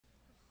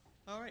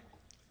All right,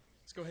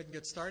 let's go ahead and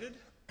get started.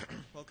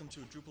 Welcome to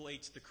Drupal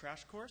 8, the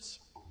crash course.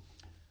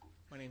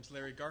 My name's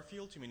Larry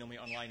Garfield. You may know me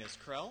online as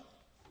Krell.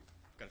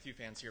 Got a few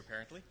fans here,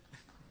 apparently.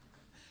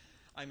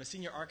 I'm a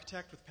senior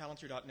architect with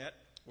Palantir.net.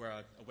 We're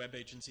a web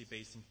agency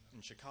based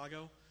in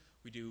Chicago.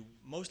 We do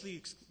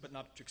mostly, but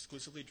not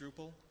exclusively,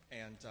 Drupal,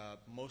 and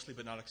mostly,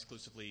 but not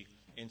exclusively,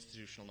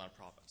 institutional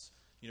nonprofits.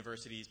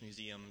 Universities,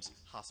 museums,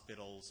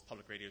 hospitals,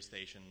 public radio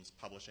stations,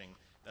 publishing.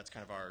 That's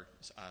kind of our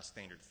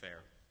standard fare.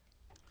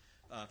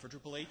 For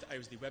Drupal 8, I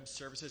was the Web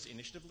Services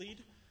Initiative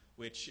Lead,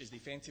 which is the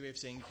fancy way of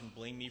saying you can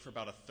blame me for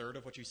about a third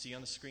of what you see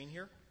on the screen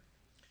here.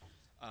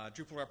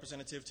 Drupal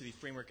representative to the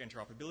Framework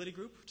Interoperability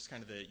Group, which is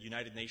kind of the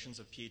United Nations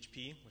of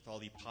PHP, with all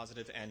the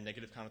positive and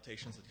negative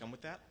connotations that come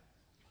with that.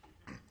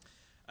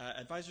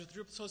 Advisor to the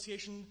Drupal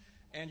Association,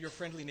 and your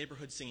friendly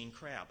neighborhood singing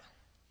crab.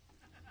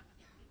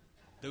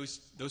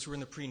 Those who were in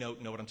the pre-note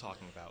know what I'm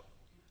talking about.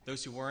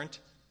 Those who weren't,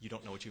 you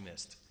don't know what you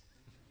missed.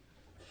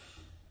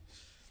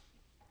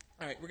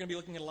 All right, we're going to be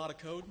looking at a lot of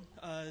code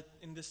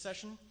in this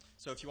session.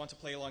 So if you want to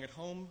play along at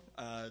home,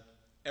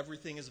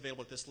 everything is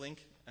available at this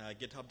link,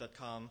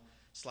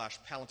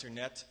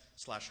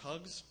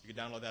 github.com/palantirnet/hugs. You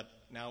can download that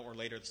now or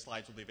later. The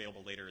slides will be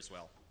available later as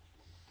well.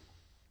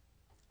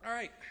 All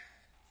right,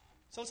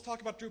 so let's talk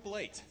about Drupal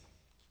 8.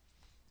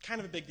 Kind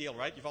of a big deal,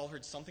 right? You've all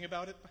heard something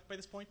about it by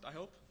this point, I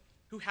hope.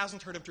 Who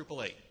hasn't heard of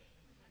Drupal 8?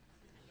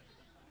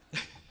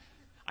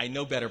 I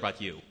know better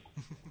about you.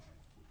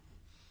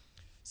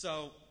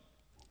 So,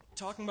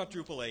 talking about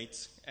Drupal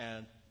 8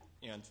 and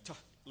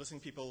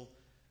listening to people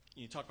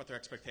talk about their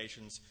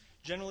expectations,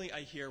 generally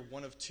I hear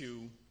one of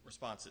two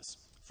responses.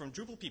 From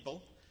Drupal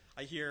people,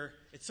 I hear,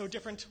 it's so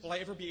different, will I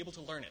ever be able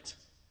to learn it?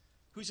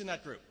 Who's in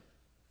that group?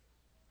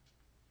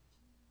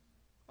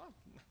 Well,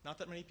 not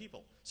that many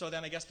people. So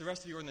then I guess the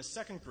rest of you are in the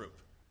second group.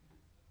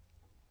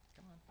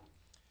 Come on.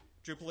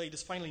 Drupal 8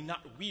 is finally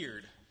not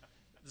weird.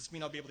 Does this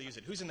mean I'll be able to use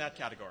it? Who's in that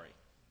category?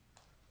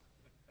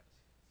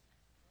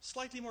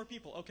 Slightly more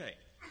people. Okay.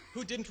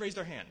 Who didn't raise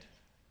their hand?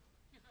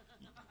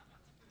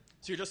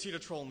 So you're just here to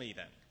troll me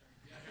then?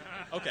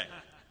 Okay.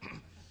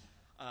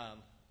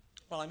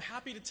 Well, I'm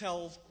happy to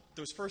tell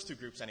those first two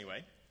groups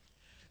anyway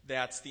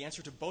that the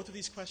answer to both of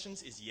these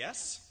questions is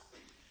yes.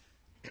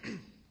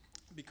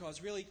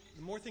 Because really,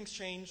 the more things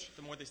change,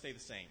 the more they stay the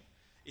same.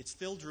 It's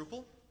still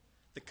Drupal.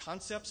 The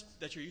concepts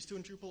that you're used to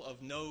in Drupal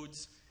of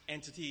nodes,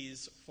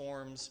 entities,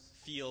 forms,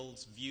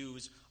 fields,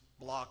 views,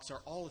 blocks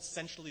are all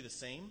essentially the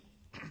same.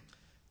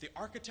 The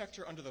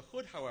architecture under the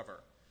hood,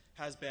 however,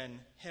 has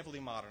been heavily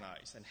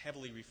modernized and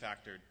heavily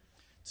refactored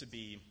to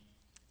be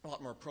a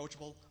lot more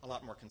approachable, a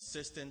lot more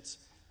consistent,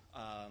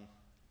 a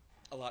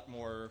lot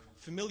more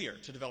familiar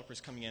to developers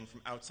coming in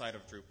from outside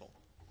of Drupal.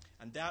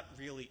 And that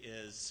really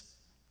is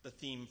the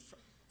theme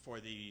for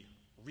the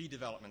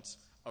redevelopment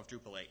of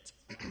Drupal 8.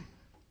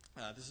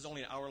 This is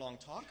only an hour-long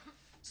talk,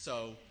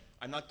 so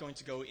I'm not going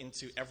to go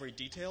into every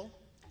detail.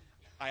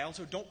 I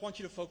also don't want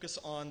you to focus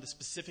on the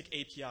specific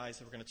APIs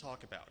that we're going to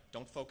talk about.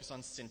 Don't focus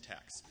on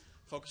syntax.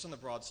 Focus on the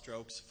broad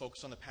strokes.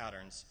 Focus on the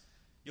patterns.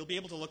 You'll be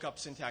able to look up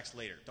syntax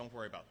later. Don't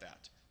worry about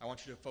that. I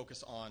want you to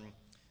focus on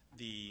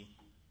the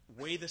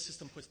way the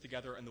system puts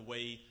together and the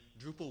way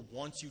Drupal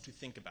wants you to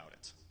think about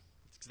it.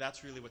 Because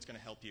that's really what's going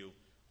to help you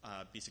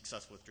be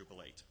successful with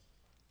Drupal 8.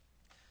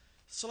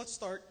 So let's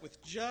start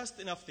with just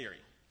enough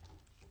theory.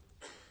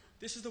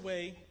 This is the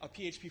way a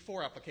PHP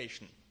 4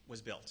 application was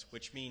built,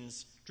 which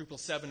means Drupal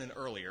 7 and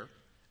earlier,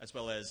 as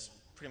well as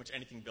pretty much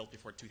anything built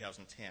before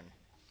 2010.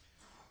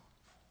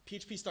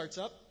 PHP starts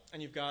up,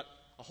 and you've got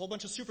a whole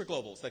bunch of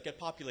superglobals that get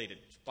populated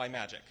by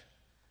magic.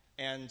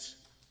 And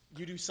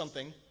you do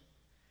something,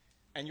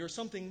 and your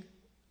something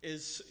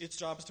its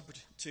job is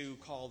to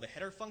call the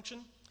header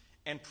function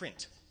and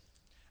print.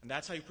 And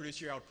that's how you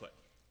produce your output.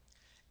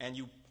 And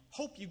you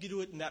hope you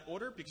do it in that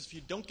order, because if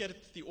you don't get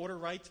it the order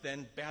right,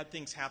 then bad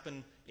things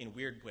happen in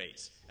weird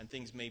ways, and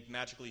things may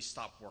magically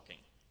stop working.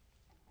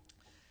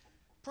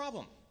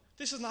 Problem: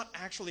 this is not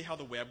actually how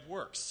the web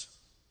works.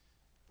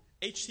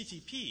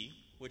 HTTP,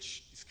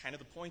 which is kind of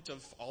the point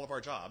of all of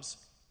our jobs,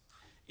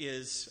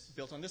 is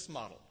built on this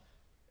model.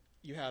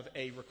 You have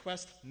a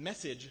request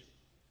message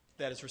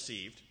that is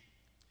received.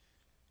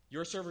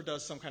 Your server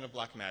does some kind of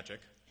black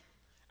magic,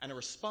 and a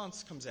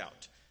response comes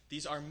out.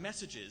 These are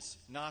messages,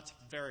 not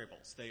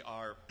variables. They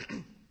are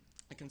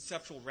a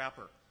conceptual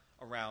wrapper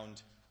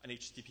around an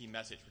HTTP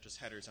message, which is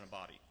headers and a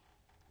body.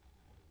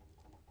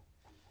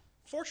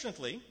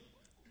 Fortunately,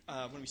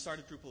 when we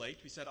started Drupal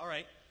 8, we said, all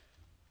right,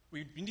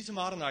 we need to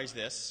modernize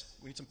this.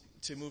 We need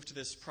to move to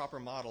this proper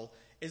model.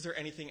 Is there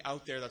anything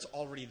out there that's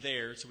already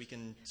there so we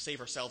can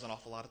save ourselves an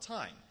awful lot of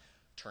time?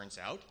 Turns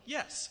out,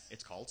 yes.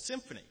 It's called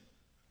Symfony.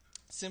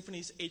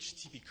 Symfony's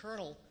HTTP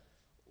kernel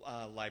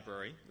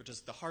library, which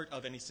is the heart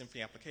of any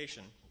Symfony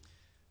application,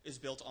 is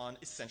built on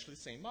essentially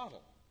the same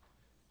model.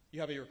 You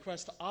have a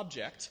request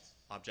object,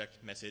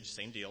 message,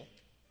 same deal,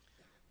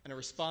 and a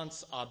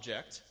response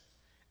object,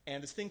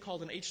 and this thing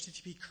called an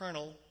HTTP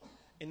kernel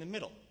in the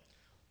middle,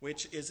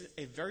 which is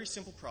a very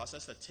simple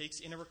process that takes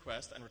in a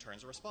request and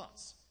returns a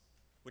response,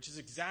 which is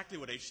exactly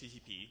what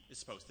HTTP is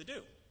supposed to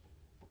do.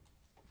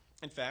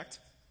 In fact,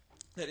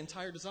 that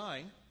entire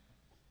design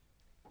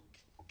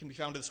can be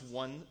found as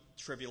one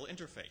trivial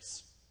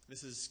interface.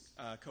 This is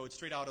code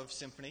straight out of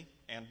Symfony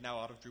and now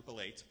out of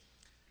Drupal 8.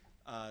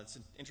 It's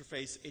an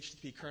interface,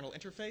 HTTP kernel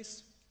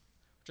interface,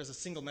 which has a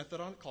single method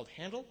on it called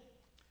handle,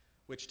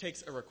 which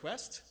takes a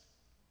request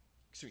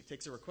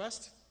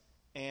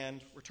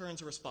and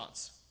returns a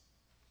response.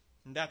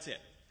 And that's it.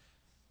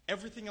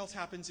 Everything else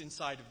happens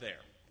inside of there.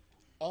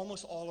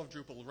 Almost all of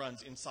Drupal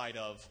runs inside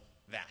of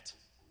that.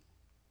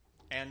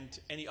 And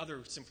any other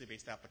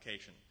Symfony-based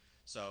application.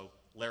 So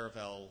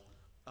Laravel,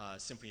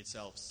 Symfony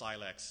itself,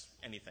 Silex,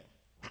 anything.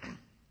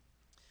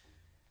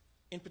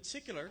 In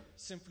particular,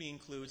 Symfony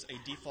includes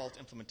a default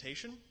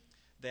implementation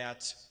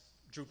that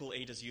Drupal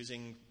 8 is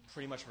using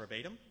pretty much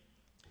verbatim.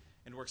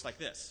 And it works like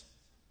this.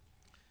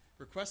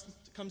 Request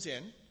comes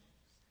in,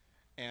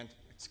 and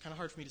it's kind of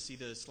hard for me to see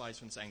the slides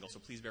from this angle, so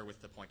please bear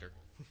with the pointer.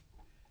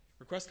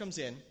 Request comes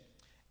in,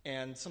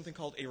 and something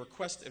called a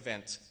request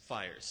event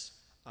fires.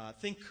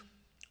 Think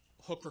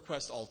hook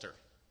request alter.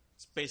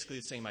 It's basically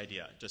the same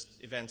idea, just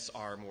events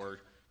are more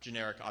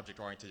generic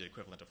object-oriented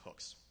equivalent of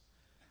hooks.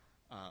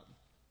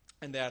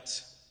 And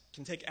that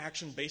can take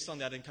action based on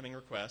that incoming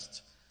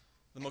request,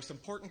 the most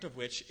important of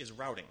which is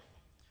routing.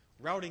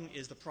 Routing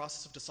is the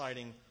process of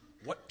deciding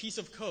what piece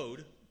of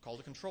code,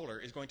 called a controller,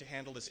 is going to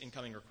handle this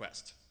incoming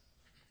request.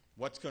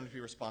 What's going to be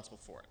responsible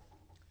for it.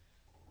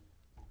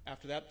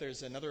 After that,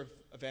 there's another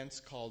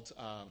event called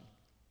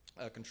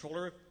a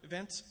controller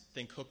event,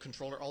 think hook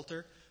controller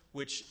alter,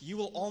 which you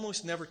will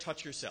almost never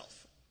touch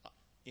yourself.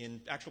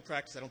 In actual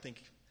practice, I don't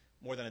think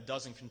more than a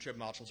dozen contrib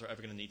modules are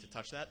ever going to need to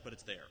touch that, but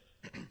it's there.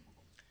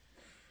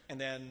 And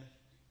then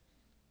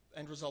the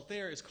end result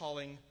there is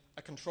calling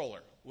a controller,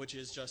 which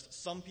is just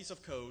some piece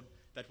of code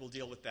that will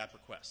deal with that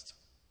request.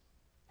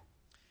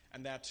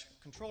 And that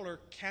controller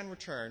can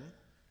return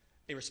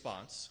a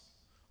response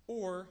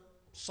or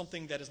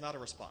something that is not a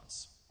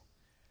response.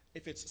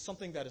 If it's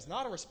something that is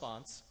not a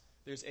response,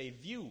 there's a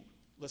view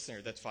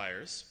listener that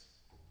fires,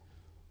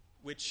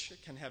 which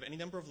can have any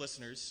number of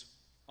listeners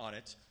on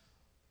it,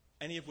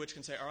 any of which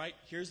can say, all right,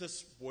 here's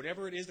this,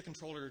 whatever it is the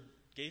controller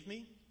gave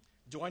me,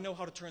 do I know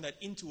how to turn that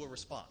into a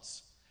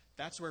response?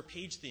 That's where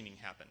page theming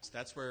happens.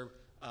 That's where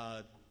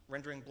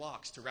rendering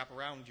blocks to wrap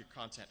around your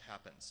content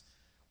happens.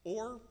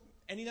 Or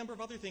any number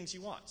of other things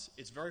you want.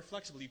 It's very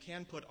flexible. You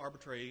can put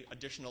arbitrary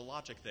additional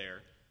logic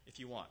there if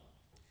you want.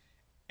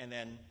 And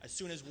then as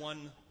soon as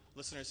one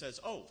listener says,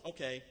 oh,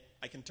 okay,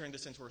 I can turn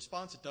this into a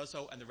response, it does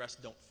so, and the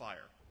rest don't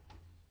fire.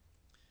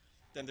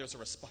 Then there's a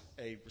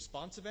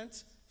response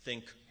event.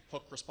 Think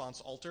hook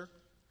response alter,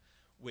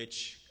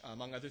 which,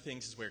 among other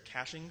things, is where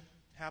caching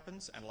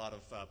happens and a lot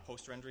of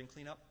post-rendering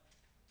cleanup.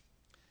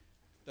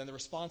 Then the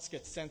response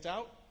gets sent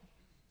out,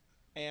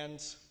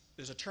 and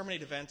there's a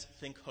terminate event,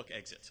 think hook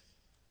exit.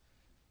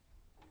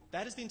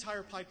 That is the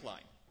entire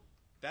pipeline.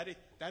 That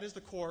is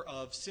the core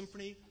of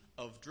Symfony,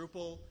 of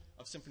Drupal,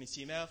 of Symfony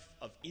CMF,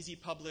 of Easy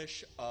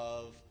Publish,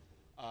 of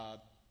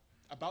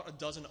about a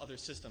dozen other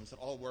systems that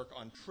all work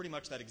on pretty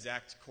much that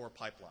exact core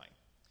pipeline.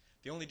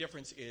 The only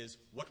difference is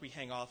what we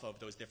hang off of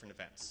those different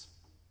events.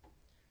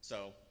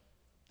 So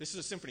this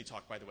is a Symfony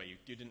talk, by the way.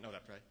 You didn't know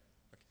that, right?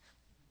 Okay.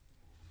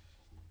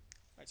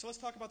 All right, so let's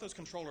talk about those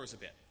controllers a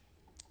bit.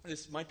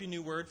 This might be a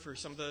new word for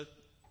some of the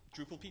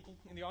Drupal people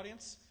in the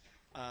audience.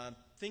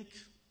 Think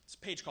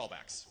page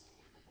callbacks.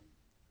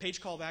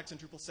 Page callbacks in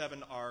Drupal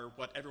 7 are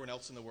what everyone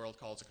else in the world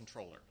calls a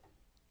controller.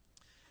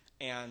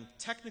 And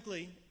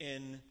technically,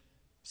 in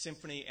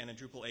Symfony and in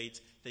Drupal 8,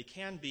 they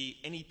can be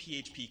any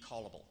PHP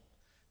callable.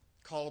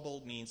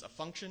 Callable means a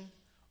function,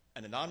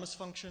 an anonymous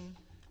function,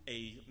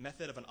 a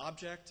method of an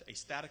object, a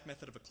static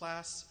method of a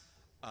class.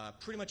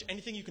 Pretty much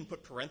anything you can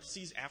put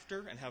parentheses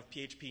after and have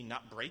PHP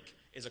not break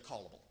is a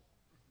callable.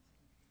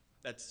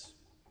 That's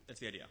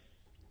the idea.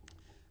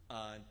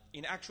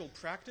 In actual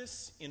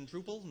practice, in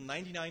Drupal,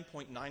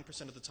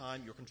 99.9% of the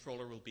time, your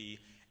controller will be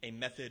a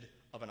method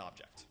of an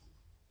object.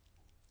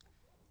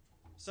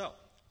 So,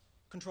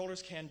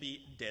 controllers can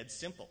be dead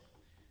simple.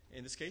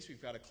 In this case,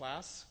 we've got a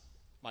class,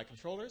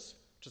 myControllers,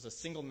 which is a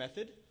single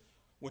method,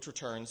 which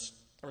returns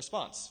a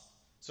response.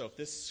 So if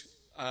this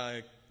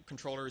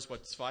controller is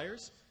what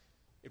fires,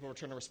 it will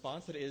return a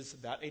response that is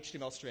that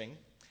HTML string,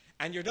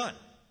 and you're done.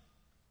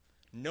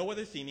 No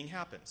other theming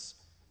happens.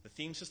 The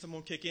theme system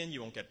won't kick in,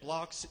 you won't get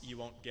blocks, you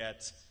won't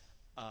get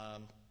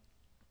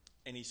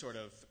any sort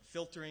of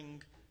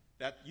filtering.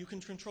 That you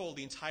can control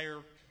the entire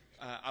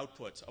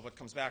output of what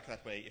comes back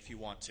that way if you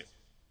want to.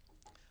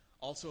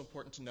 Also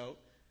important to note,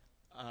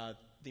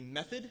 the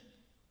method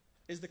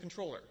is the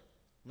controller,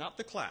 not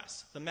the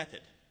class, the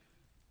method.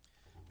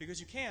 Because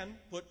you can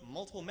put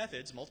multiple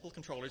methods, multiple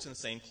controllers in the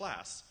same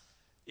class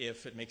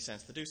if it makes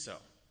sense to do so.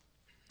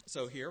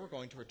 So here we're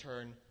going to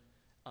return,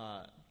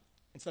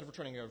 instead of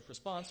returning a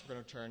response, we're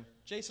going to return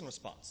JSON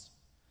response,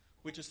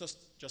 which is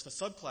just a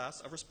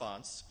subclass of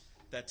response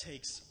that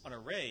takes an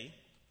array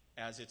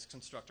as its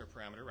constructor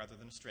parameter rather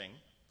than a string,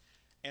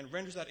 and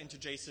renders that into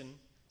JSON,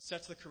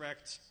 sets the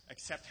correct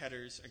accept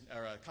headers,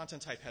 or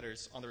content type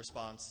headers on the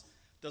response,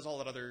 does all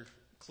that other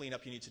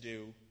cleanup you need to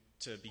do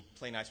to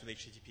play nice with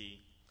HTTP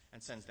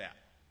and sends that.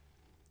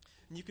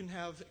 And you can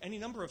have any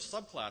number of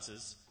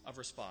subclasses of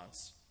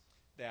response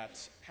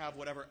that have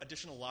whatever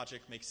additional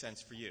logic makes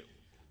sense for you.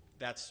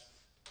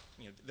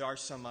 There are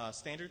some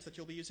standards that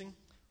you'll be using,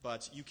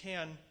 but you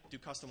can do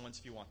custom ones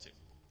if you want to.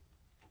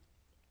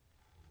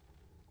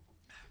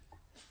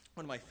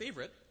 One of my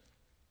favorite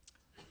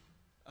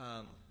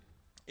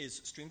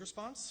is stream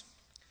response.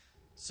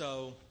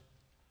 So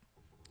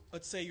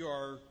let's say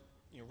you're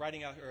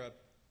writing out or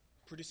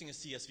producing a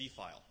CSV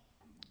file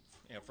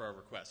for a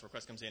request. A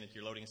request comes in and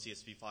you're loading a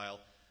CSV file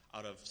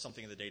out of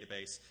something in the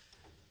database.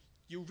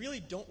 You really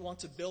don't want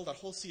to build that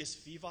whole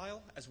CSV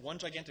file as one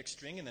gigantic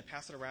string and then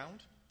pass it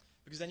around,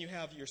 because then you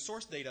have your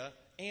source data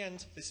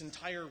and this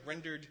entire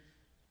rendered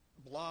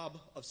blob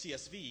of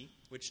CSV,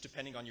 which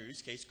depending on your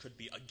use case could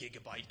be a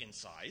gigabyte in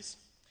size,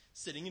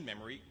 sitting in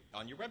memory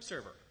on your web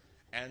server.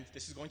 And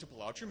this is going to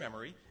blow out your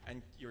memory,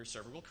 and your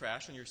server will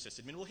crash, and your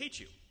sysadmin will hate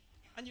you.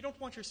 And you don't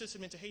want your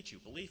sysadmin to hate you,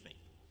 believe me.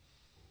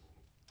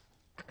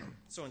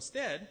 So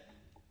instead,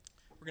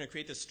 we're going to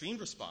create this streamed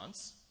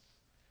response,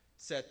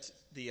 set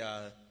the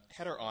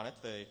header on it,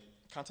 the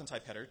content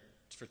type header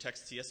for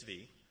text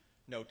CSV.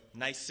 Note,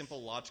 nice,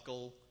 simple,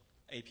 logical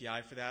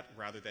API for that,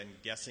 rather than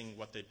guessing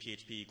what the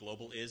PHP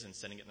global is and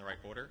sending it in the right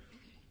order.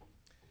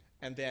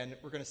 And then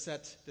we're going to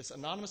set this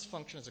anonymous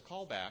function as a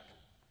callback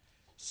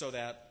so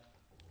that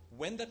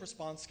when that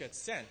response gets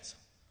sent,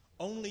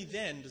 only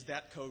then does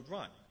that code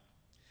run.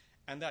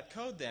 And that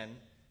code then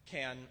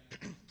can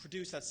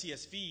produce that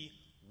CSV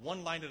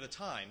one line at a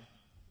time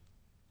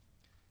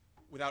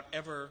without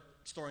ever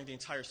storing the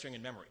entire string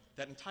in memory.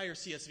 That entire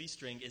CSV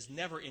string is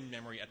never in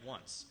memory at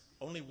once,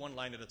 only one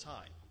line at a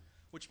time,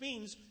 which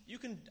means you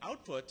can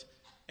output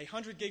a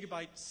 100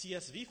 gigabyte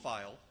CSV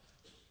file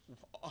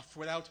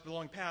without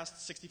blowing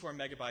past 64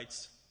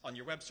 megabytes on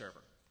your web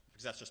server,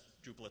 because that's just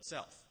Drupal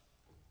itself.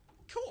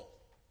 Cool.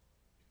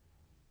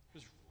 It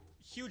was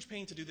a huge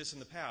pain to do this in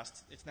the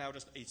past. It's now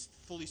just a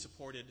fully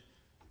supported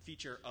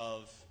feature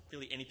of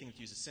really anything that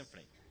uses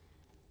Symfony.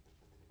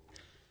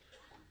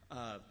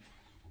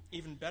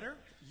 Even better,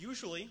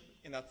 usually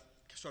in that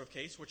sort of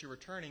case, what you're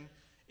returning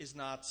is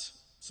not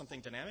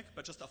something dynamic,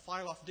 but just a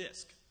file off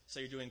disk.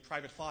 Say you're doing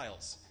private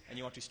files, and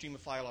you want to stream a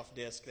file off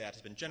disk that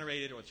has been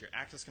generated or that you're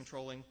access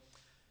controlling.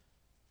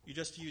 You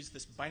just use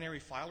this binary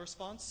file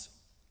response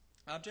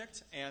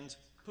object, and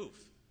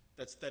poof,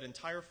 that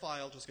entire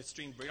file just gets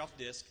streamed right off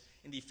disk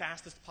in the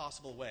fastest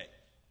possible way.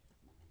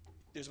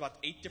 There's about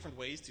 8 different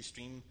ways to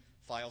stream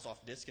files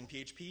off disk in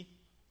PHP.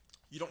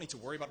 You don't need to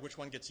worry about which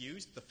one gets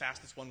used. The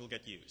fastest one will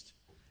get used.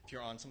 If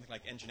you're on something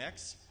like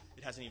Nginx,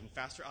 it has an even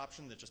faster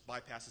option that just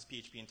bypasses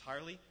PHP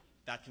entirely.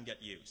 That can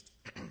get used.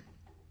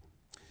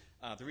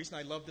 The reason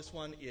I love this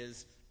one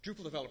is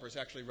Drupal developers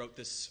actually wrote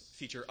this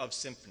feature of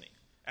Symfony.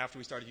 After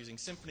we started using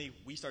Symfony,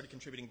 we started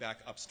contributing back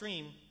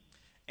upstream,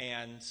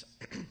 and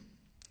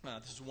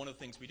this is one of the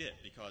things we did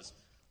because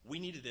we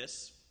needed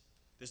this.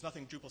 There's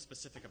nothing Drupal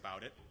specific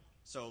about it,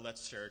 so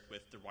let's share it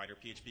with the wider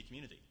PHP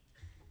community.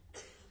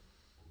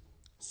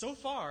 So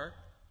far,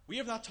 we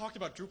have not talked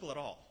about Drupal at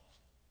all.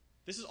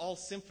 This is all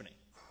Symfony.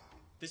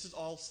 This is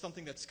all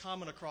something that's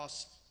common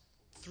across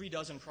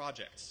 36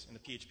 projects in the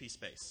PHP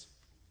space.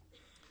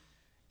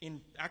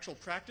 In actual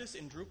practice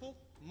in Drupal,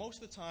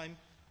 most of the time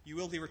you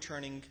will be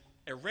returning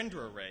a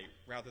render array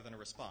rather than a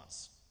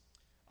response.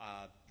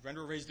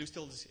 Render arrays do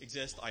still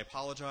exist. I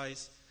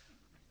apologize.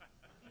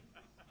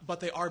 But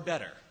they are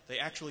better. They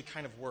actually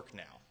kind of work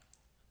now.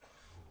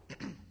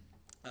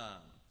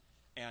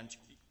 And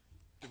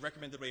the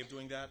recommended way of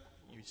doing that,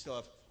 you still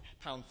have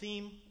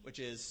 #theme, which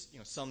is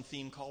some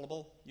theme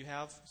callable you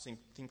have, same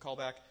theme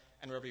callback,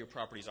 and wherever your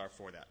properties are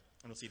for that.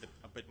 And we'll see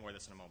a bit more of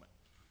this in a moment.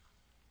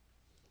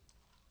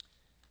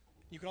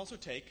 You can also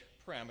take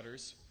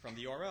parameters from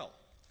the URL.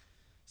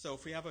 So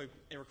if we have a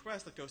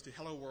request that goes to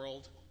hello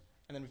world,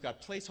 and then we've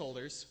got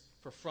placeholders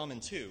for from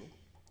and to,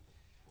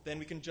 then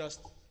we can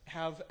just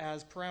have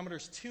as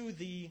parameters to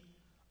the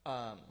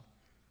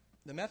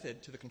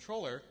method, to the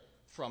controller,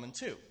 from and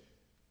to.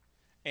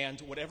 And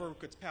whatever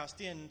gets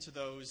passed into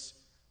those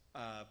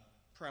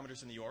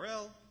parameters in the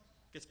URL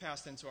gets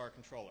passed into our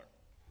controller.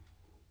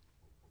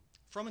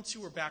 From and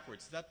to are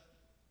backwards. Does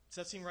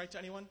that seem right to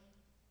anyone?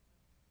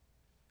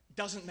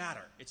 Doesn't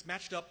matter. It's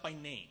matched up by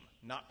name,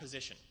 not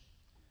position.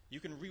 You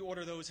can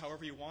reorder those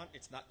however you want.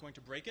 It's not going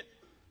to break it.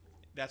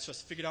 That's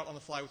just figured out on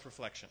the fly with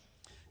reflection.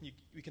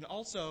 We can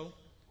also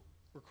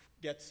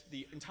get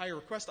the entire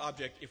request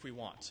object if we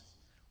want.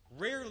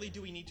 Rarely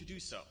do we need to do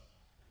so.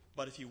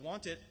 But if you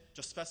want it,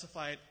 just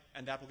specify it,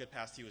 and that will get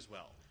passed to you as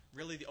well.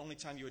 Really, the only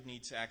time you would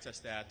need to access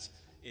that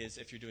is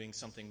if you're doing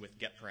something with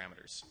get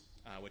parameters,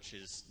 which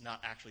is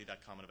not actually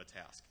that common of a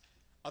task.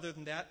 Other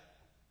than that,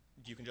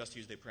 you can just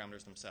use the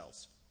parameters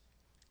themselves.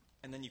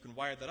 And then you can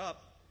wire that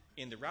up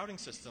in the routing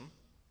system,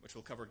 which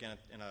we'll cover again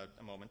in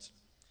a moment,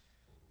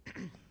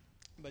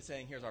 by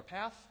saying here's our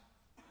path,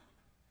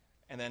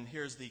 and then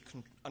here's the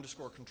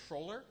underscore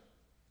controller,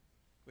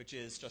 which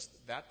is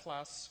just that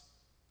class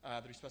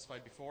that we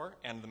specified before,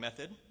 and the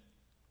method,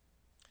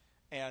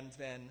 and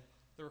then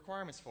the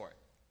requirements for it.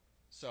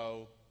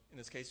 So in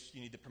this case, you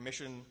need the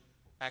permission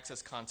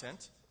access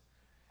content.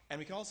 And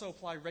we can also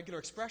apply regular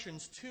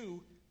expressions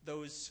to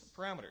those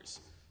parameters.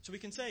 So we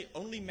can say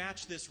only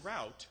match this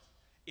route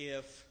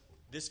if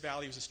this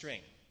value is a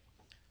string,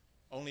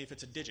 only if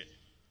it's a digit,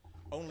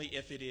 only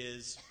if it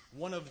is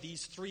one of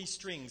these 3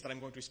 strings that I'm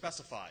going to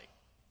specify.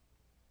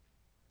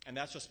 And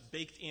that's just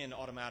baked in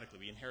automatically.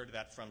 We inherited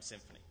that from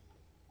Symfony.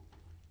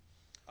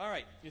 All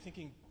right, you're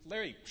thinking,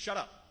 Larry, shut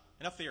up.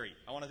 Enough theory.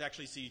 I want to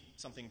actually see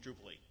something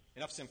Drupal-y.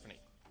 Enough Symfony.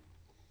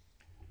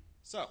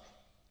 So,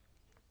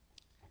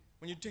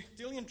 when you're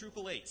dealing in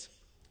Drupal 8,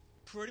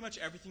 pretty much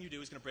everything you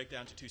do is going to break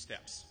down to 2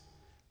 steps.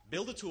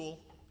 Build a tool,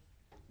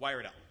 wire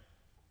it up.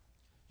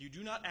 You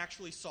do not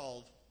actually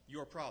solve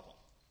your problem.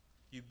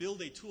 You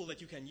build a tool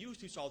that you can use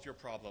to solve your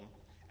problem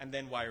and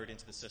then wire it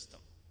into the system.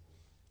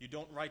 You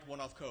don't write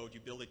one-off code, you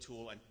build a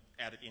tool and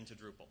add it into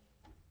Drupal.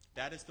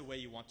 That is the way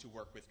you want to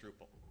work with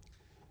Drupal.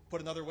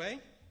 Put another way,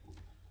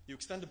 you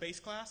extend a base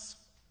class,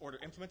 or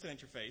to implement an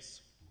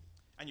interface,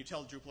 and you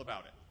tell Drupal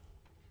about it.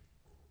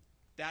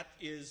 That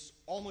is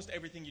almost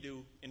everything you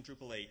do in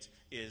Drupal 8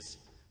 is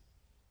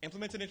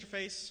implement an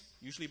interface,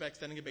 usually by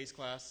extending a base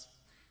class,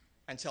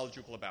 and tell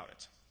Drupal about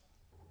it.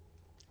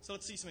 So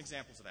let's see some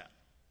examples of that.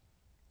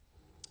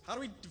 How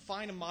do we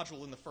define a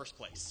module in the first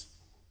place?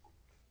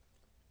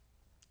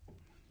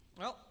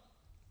 Well,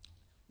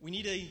 we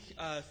need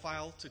a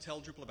file to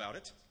tell Drupal about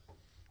it.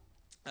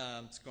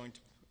 It's going to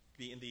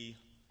be in the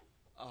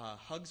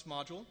hugs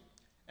module.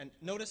 And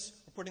notice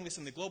we're putting this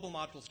in the global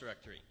modules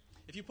directory.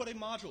 If you put a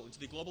module into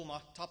the global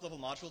top-level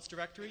modules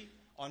directory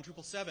on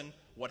Drupal 7,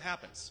 what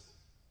happens?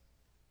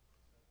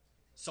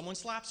 Someone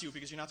slaps you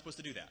because you're not supposed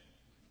to do that.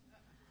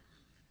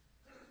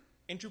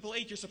 In Drupal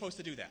 8, you're supposed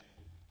to do that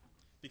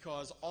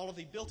because all of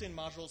the built-in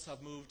modules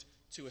have moved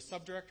to a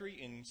subdirectory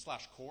in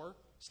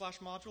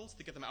 /core/modules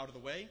to get them out of the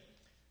way.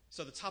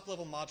 So the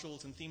top-level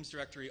modules and themes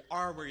directory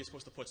are where you're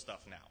supposed to put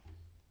stuff now,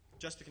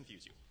 just to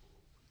confuse you.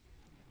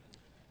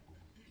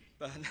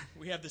 But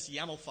we have this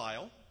YAML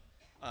file,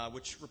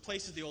 which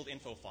replaces the old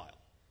info file.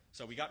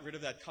 So we got rid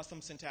of that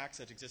custom syntax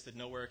that existed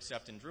nowhere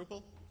except in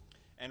Drupal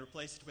and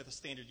replaced it with a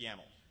standard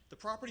YAML. The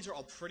properties are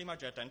all pretty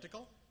much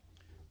identical.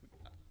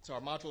 So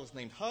our module is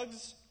named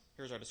Hugs.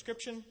 Here's our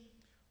description.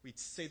 We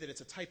say that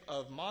it's a type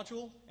of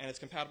module, and it's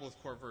compatible with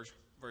core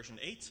version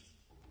 8.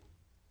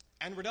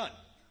 And we're done.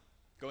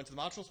 Go into the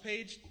modules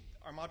page.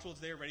 Our module is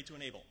there, ready to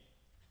enable.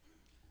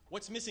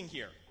 What's missing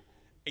here?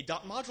 A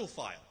 .module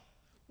file,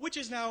 which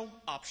is now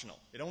optional.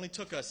 It only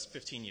took us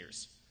 15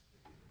 years.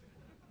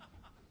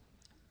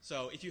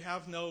 So if you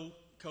have no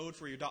code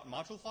for your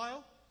 .module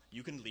file,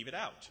 you can leave it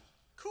out.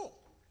 Cool.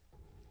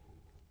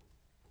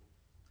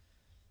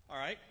 All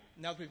right,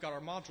 now that we've got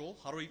our module,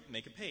 how do we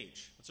make a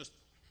page? Let's just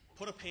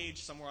put a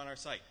page somewhere on our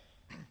site.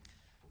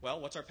 Well,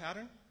 what's our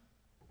pattern?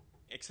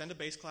 Extend a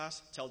base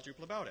class, tell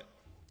Drupal about it.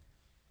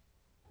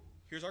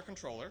 Here's our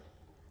controller.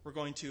 We're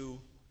going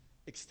to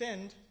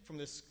extend from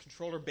this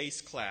controller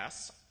base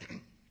class,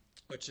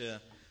 which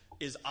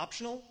is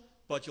optional,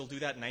 but you'll do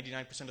that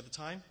 99% of the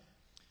time,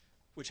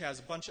 which has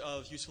a bunch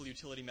of useful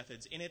utility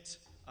methods in it,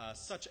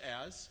 such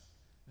as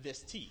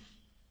this T.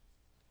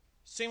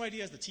 Same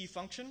idea as the T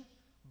function,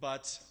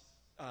 but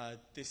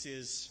this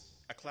is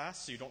a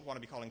class, so you don't want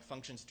to be calling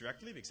functions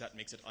directly because that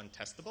makes it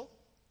untestable.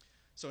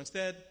 So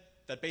instead,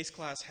 that base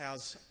class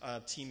has a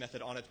T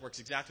method on it, works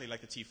exactly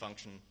like the T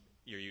function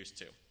you're used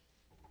to.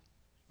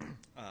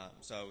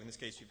 So in this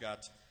case, you've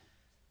got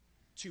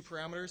 2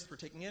 parameters that we're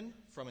taking in,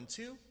 from and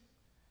to,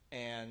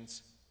 and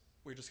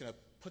we're just going to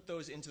put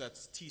those into that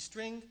T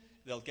string.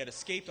 They'll get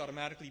escaped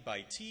automatically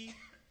by T,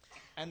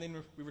 and then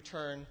we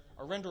return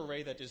a render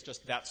array that is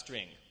just that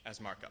string as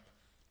markup.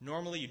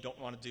 Normally, you don't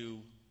want to do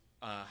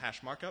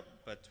hash markup,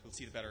 but we'll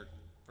see the better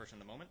version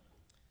in a moment.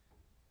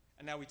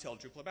 And now we tell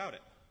Drupal about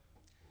it.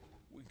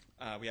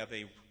 We have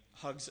a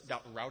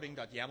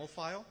hugs.routing.yaml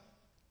file,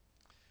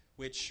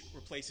 which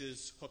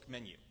replaces hook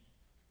menu.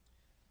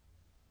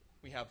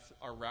 We have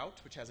our route,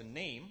 which has a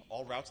name.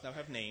 All routes now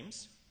have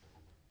names.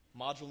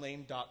 Module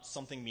name dot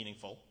something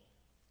meaningful.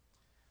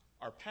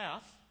 Our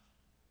path,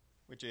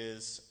 which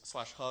is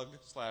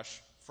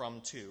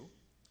 /hug/from_to.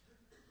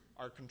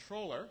 Our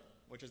controller,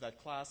 which is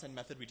that class and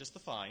method we just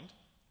defined.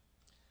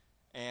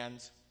 And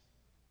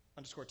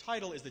underscore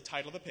title is the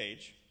title of the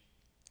page,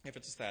 if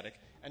it's a static,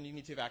 and you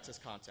need to have access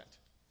content.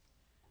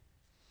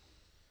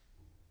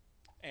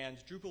 And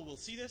Drupal will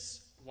see this,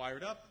 wire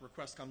it up,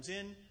 request comes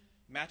in,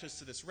 matches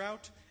to this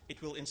route.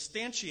 It will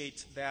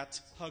instantiate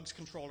that hugs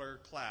controller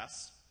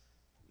class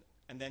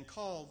and then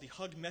call the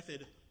hug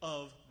method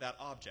of that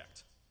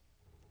object.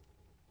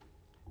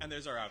 And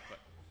there's our output.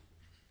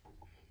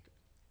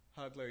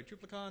 Hug Larry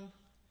DrupalCon.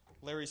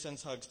 Larry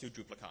sends hugs to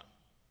DrupalCon.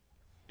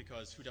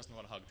 Because who doesn't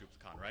want to hug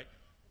DrupalCon, right?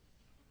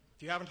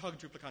 If you haven't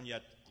hugged DrupalCon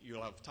yet,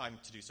 you'll have time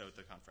to do so at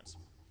the conference.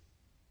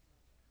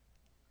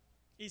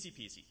 Easy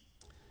peasy.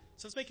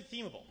 So let's make it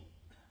themable,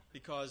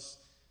 because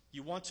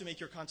you want to make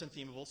your content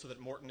themable so that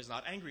Morton is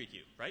not angry at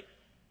you, right?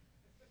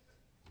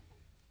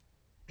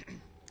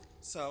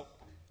 So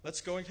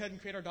let's go ahead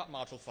and create our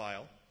 .module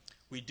file.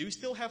 We do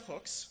still have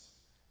hooks,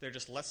 They're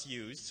just less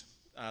used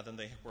than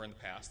they were in the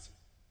past.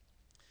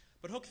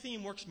 But hook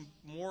theme works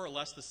more or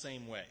less the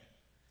same way.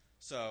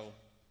 So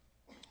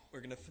we're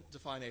going to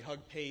define a hug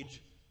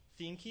page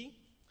theme key,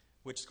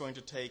 which is going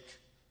to take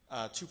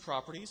two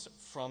properties,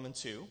 from and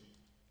to.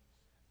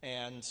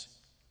 And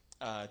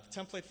the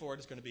template for it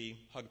is going to be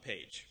hug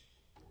page.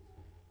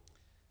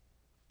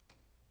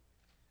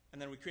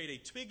 And then we create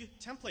a Twig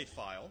template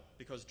file,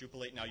 because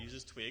Drupal 8 now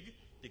uses Twig,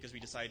 because we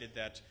decided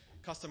that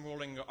custom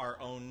rolling our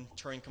own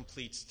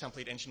Turing-complete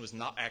template engine was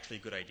not actually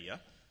a good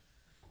idea.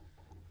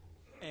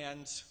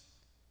 And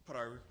put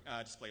our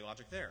display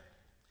logic there.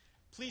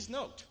 Please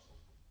note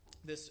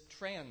this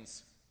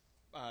trans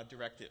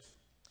directive.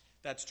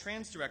 That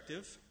trans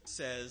directive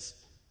says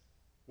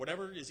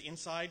whatever is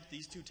inside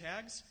these two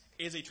tags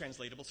is a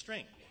translatable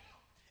string.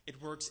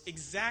 It works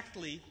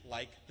exactly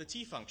like the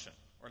T function,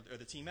 or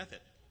the T method.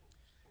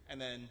 And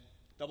then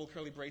double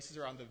curly braces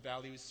are on the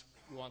values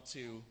we want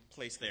to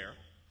place there.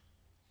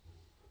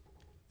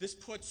 This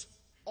puts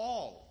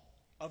all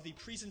of the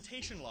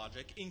presentation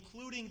logic,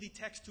 including the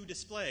text to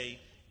display,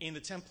 in the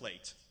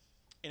template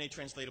in a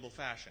translatable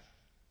fashion.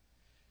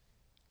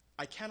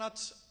 I cannot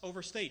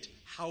overstate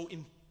how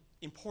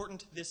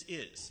important this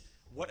is,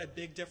 what a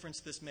big difference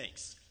this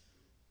makes.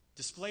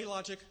 Display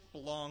logic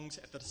belongs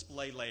at the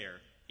display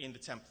layer in the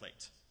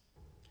template.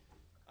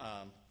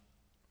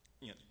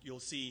 You'll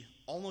see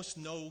almost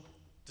no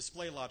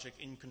display logic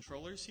in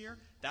controllers here.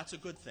 That's a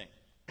good thing.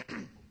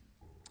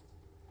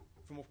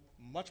 For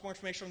much more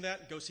information on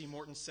that, go see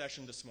Morton's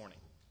session this morning.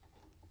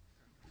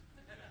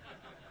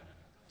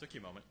 Took you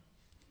a moment.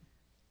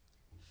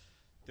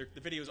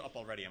 The video's up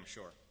already, I'm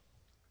sure.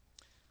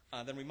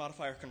 Then we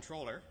modify our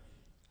controller,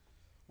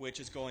 which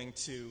is going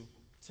to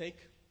take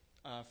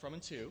from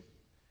and to,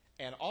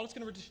 and all it's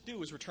going to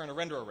do is return a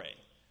render array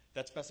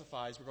that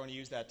specifies we're going to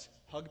use that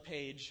hug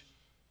page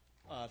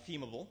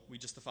themable we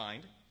just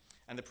defined,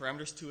 and the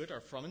parameters to it are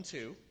from and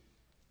to.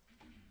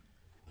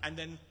 And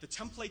then the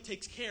template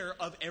takes care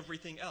of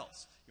everything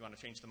else. You want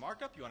to change the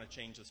markup, you want to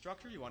change the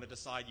structure, you want to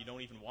decide you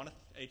don't even want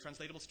a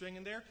translatable string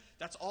in there.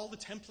 That's all the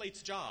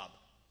template's job,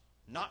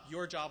 not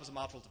your job as a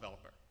module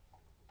developer,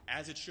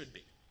 as it should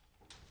be.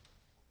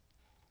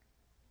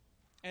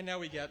 And now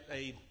we get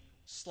a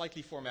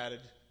slightly formatted,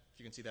 if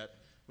you can see that,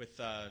 with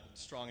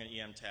strong and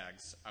EM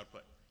tags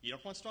output. You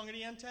don't want strong and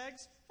EM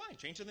tags? Fine,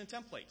 change it in the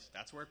template.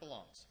 That's where it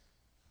belongs.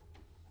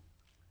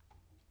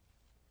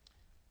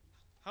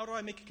 How do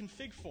I make a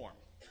config form?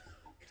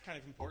 It's kind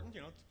of important,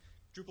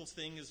 Drupal's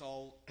thing is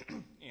all,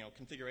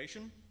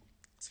 configuration.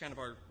 It's kind of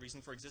our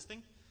reason for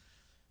existing.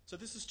 So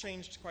this has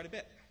changed quite a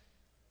bit.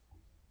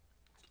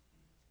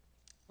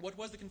 What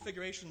was the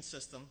configuration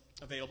system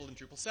available in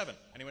Drupal 7?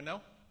 Anyone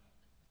know?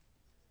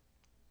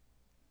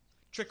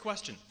 Trick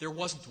question. There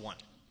wasn't one.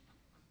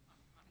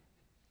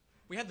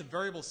 We had the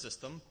variable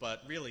system,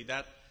 but really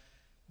that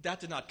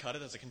did not cut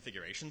it as a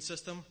configuration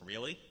system,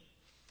 really,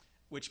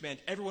 which meant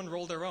everyone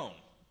rolled their own.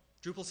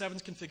 Drupal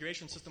 7's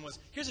configuration system was,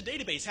 here's a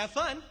database, have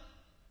fun.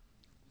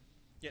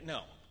 Yet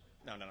no.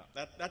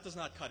 That does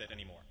not cut it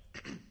anymore.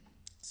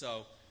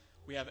 So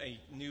we have a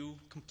new,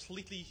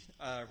 completely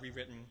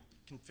rewritten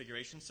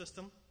configuration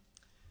system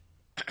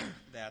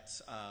that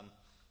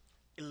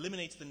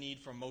eliminates the need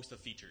for most of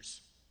the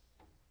features.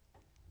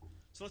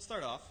 So let's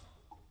start off.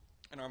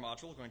 In our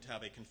module, we're going to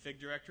have a config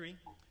directory,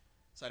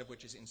 inside of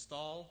which is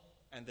install,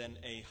 and then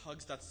a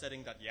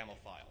hugs.setting.yaml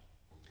file.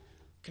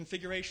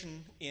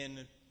 Configuration in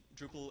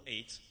Drupal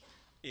 8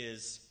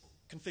 is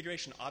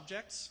configuration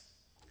objects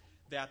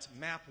that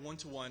map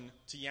one-to-one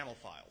to YAML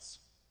files.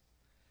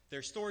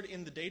 They're stored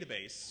in the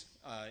database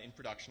in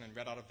production and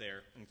read out of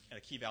there in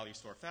a key value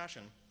store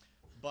fashion,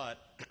 but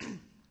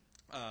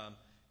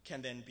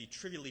can then be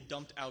trivially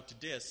dumped out to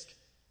disk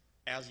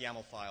as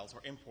YAML files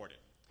or imported.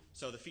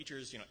 So the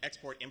features,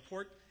 export,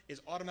 import,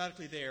 is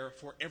automatically there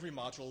for every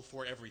module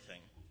for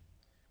everything,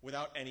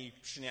 without any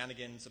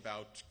shenanigans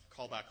about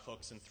callback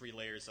hooks and 3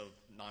 layers of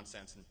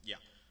nonsense. And yeah,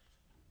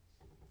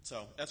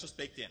 so that's just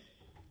baked in.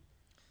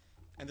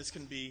 And this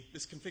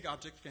config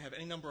object can have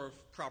any number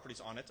of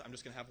properties on it. I'm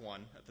just going to have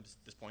one at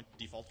this point,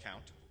 default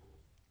count.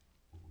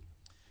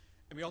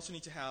 And we also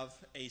need to have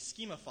a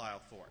schema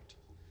file for it,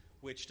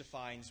 which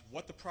defines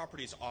what the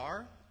properties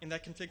are in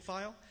that config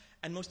file,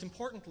 and most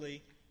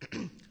importantly,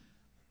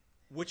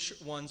 which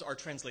ones are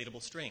translatable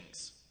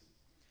strings.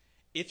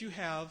 If you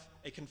have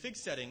a config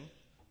setting,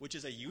 which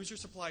is a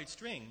user-supplied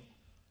string,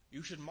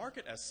 you should mark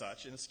it as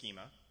such in the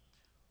schema,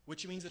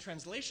 which means the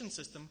translation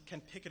system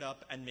can pick it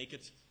up and make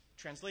it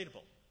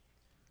translatable.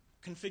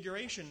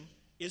 Configuration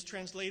is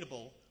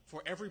translatable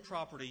for every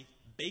property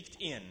baked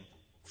in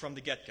from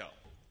the get-go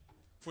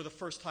for the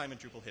first time in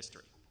Drupal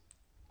history.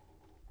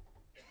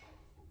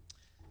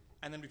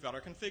 And then we've got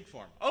our config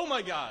form. Oh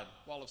my God,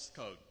 wall of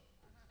code.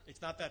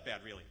 It's not that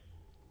bad, really.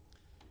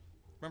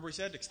 Remember we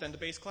said extend the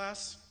base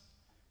class?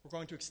 We're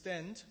going to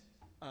extend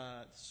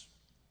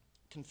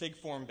config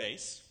form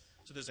base.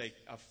 So there's a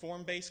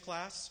form base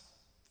class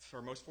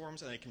for most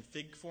forms and a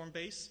config form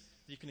base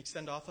that you can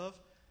extend off of.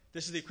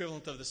 This is the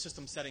equivalent of the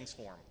system settings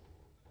form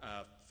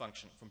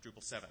function from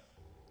Drupal 7.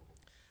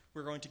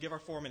 we're going to give our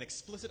form an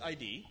explicit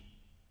ID.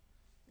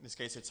 In this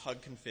case, it's hug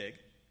config.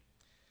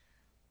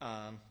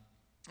 And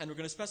we're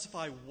going to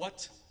specify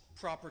what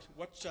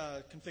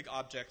config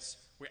objects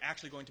we're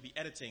actually going to be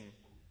editing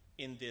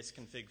in this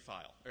config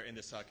file, or in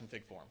this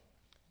config form.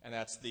 And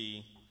that's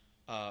the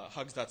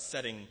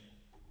hugs.setting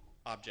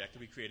object that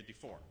we created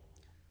before.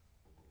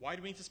 Why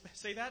do we need to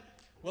say that?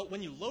 Well,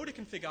 when you load a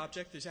config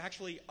object, there's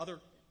actually other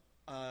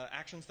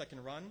actions that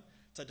can run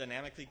to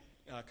dynamically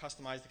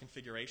customize the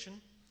configuration,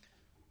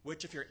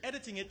 which if you're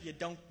editing it, you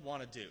don't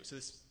want to do. So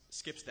this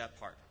skips that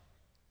part.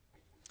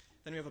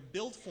 Then we have a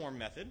build form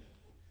method,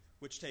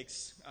 which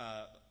takes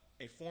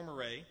a form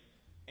array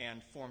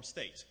and form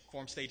state.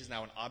 Form state is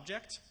now an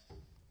object.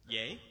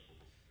 Yay.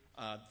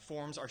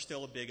 Forms are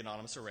still a big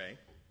anonymous array.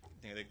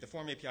 The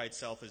form API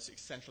itself is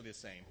essentially the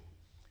same.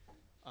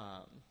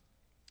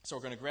 So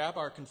we're going to grab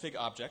our config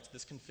object,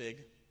 this config,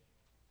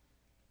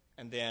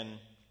 and then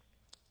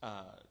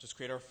just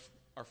create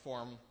our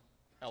form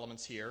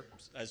elements here,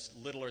 as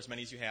little or as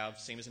many as you have,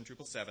 same as in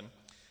Drupal 7.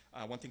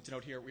 One thing to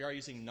note here, we are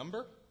using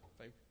number,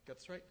 if I got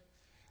this right.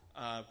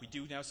 We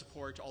do now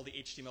support all the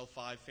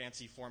HTML5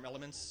 fancy form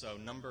elements, so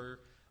number,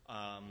 what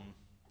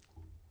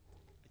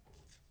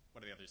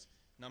are the others?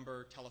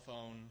 Number,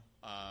 telephone,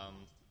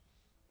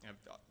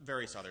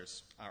 various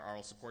others are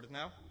all supported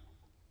now.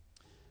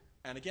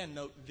 And again,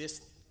 note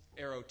this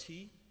arrow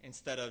T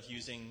instead of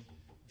using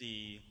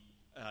the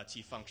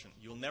T function.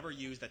 You'll never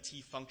use that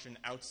T function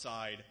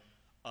outside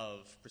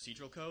of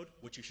procedural code,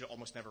 which you should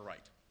almost never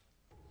write.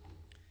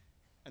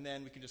 And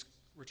then we can just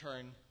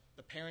return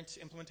the parent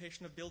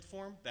implementation of build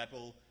form. That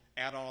will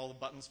add on all the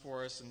buttons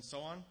for us and so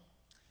on.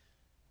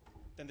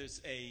 Then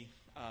there's a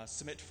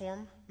submit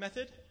form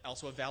method,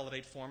 also a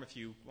validate form if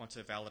you want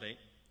to validate.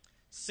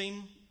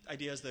 Same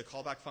idea as the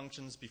callback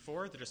functions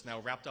before. They're just now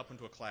wrapped up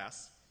into a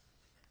class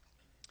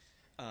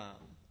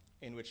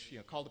in which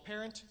call the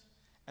parent,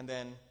 and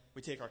then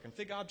we take our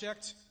config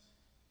object,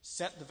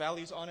 set the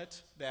values on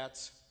it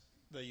that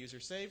the user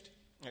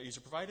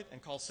provided,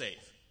 and call save.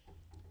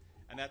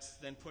 And that's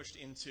then pushed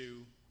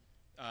into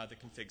the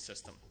config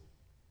system.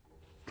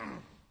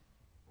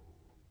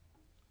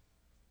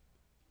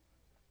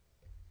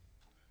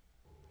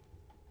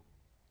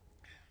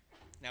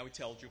 Now we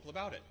tell Drupal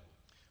about it.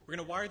 We're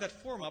going to wire that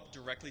form up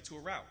directly to a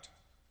route.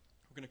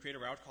 We're going to create a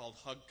route called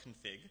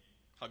hug.config.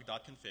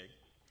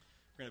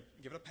 We're going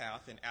to give it a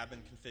path in admin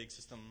config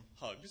system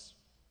hugs,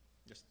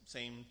 just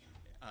same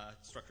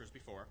structure as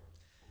before.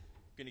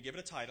 We're going to give it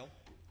a title.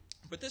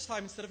 But this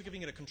time, instead of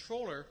giving it a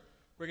controller,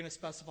 we're going to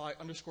specify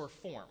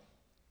 _form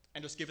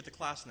and just give it the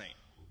class name,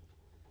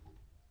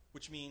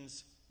 which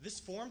means this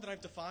form that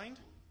I've defined,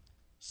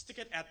 stick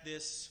it at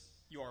this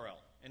URL.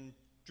 And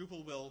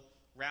Drupal will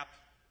wrap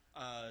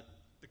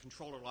the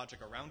controller logic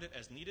around it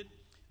as needed,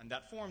 and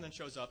that form then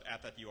shows up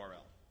at that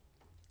URL.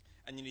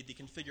 And you need the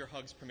configure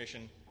hugs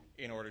permission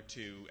in order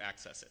to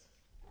access it.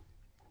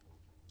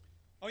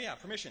 Oh yeah,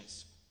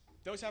 permissions.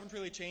 Those haven't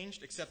really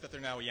changed, except that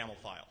they're now a YAML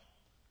file.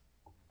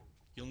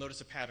 You'll notice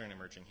a pattern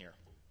emerging here.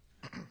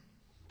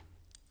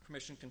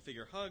 Permission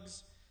configure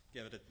hugs,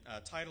 give it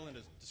a title and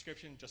a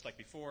description, just like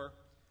before.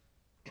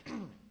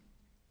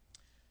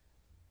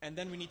 And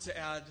then we need to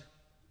add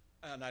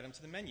an item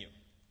to the menu,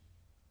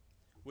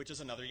 which is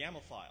another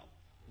YAML file.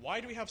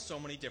 Why do we have so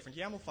many different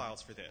YAML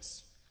files for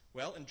this?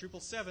 Well, in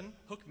Drupal 7,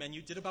 hook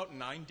menu did about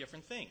 9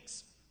 different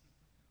things.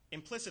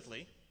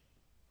 Implicitly,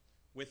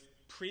 with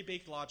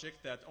pre-baked logic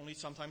that only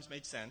sometimes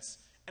made sense,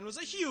 and was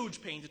a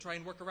huge pain to try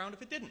and work around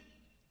if it didn't.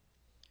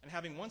 And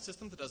having one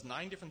system that does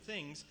 9 different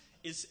things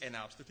is an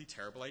absolutely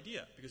terrible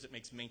idea, because it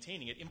makes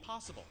maintaining it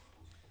impossible.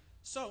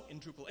 So, in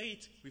Drupal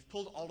 8, we've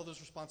pulled all of those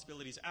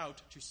responsibilities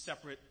out to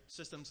separate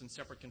systems and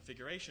separate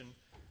configuration,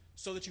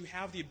 so that you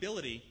have the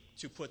ability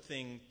to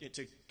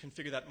to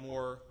configure that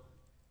more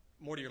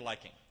to your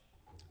liking.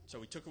 So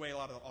we took away a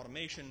lot of the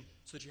automation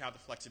so that you have the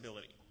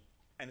flexibility.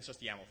 And it's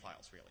just YAML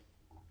files, really.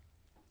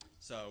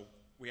 So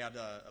we add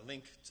a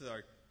link to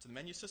the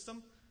menu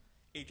system.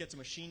 It gets a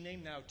machine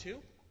name now, too.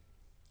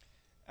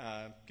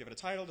 Give it a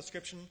title,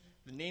 description,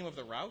 the name of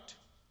the route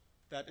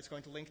that it's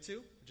going to link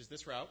to, which is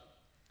this route,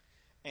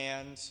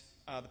 and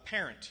the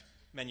parent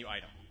menu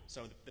item.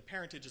 So the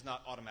parentage is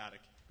not automatic,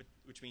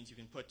 which means you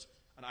can put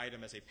an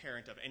item as a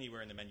parent of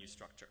anywhere in the menu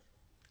structure.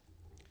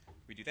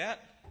 We do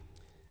that,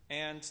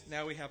 and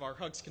now we have our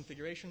hugs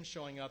configuration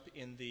showing up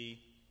in the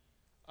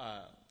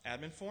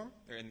admin form,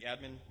 or in the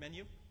admin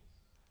menu.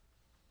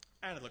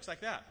 And it looks like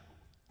that.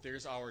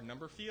 There's our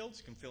number field.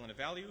 You can fill in a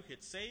value,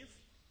 hit save.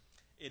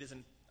 It is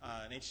an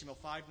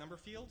HTML5 number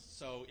field,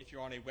 so if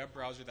you're on a web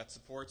browser that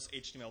supports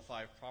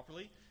HTML5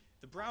 properly,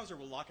 the browser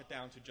will lock it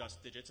down to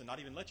just digits and not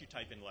even let you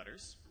type in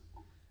letters.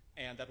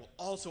 And that will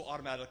also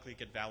automatically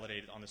get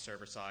validated on the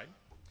server side.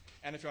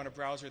 And if you're on a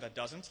browser that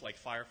doesn't, like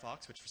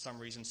Firefox, which for some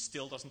reason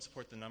still doesn't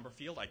support the number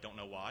field, I don't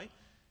know why,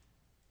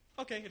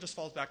 okay, it just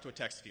falls back to a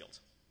text field.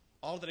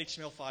 All of that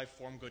HTML5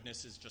 form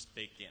goodness is just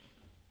baked in.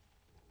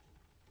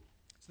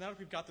 So now that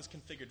we've got this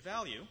configured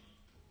value,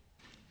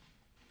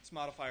 let's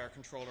modify our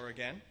controller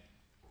again.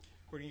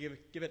 We're going to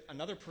give it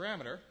another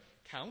parameter,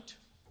 count,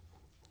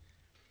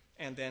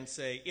 and then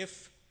say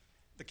if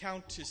the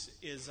count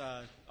is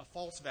a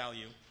false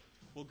value,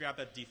 we'll grab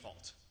that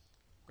default.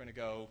 We're going to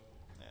go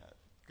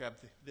grab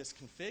this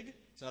config.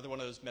 It's another one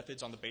of those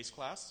methods on the base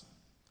class.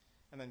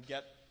 And then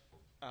get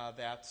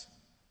that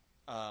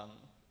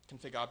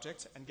config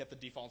object and get the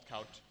default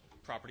count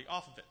property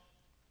off of it.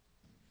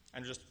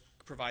 And just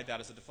provide that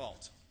as a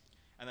default.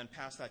 And then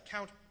pass that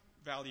count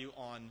value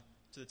on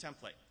to the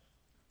template.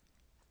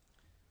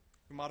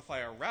 We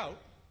modify our route,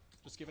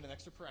 just give it an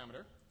extra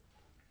parameter.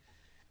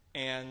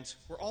 And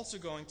we're also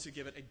going to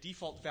give it a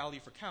default value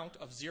for count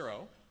of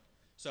 0.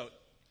 So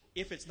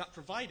if it's not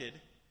provided,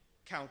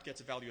 count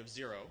gets a value of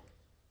 0.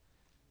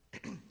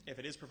 If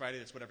it is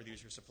provided, it's whatever the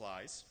user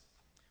supplies,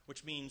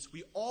 which means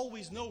we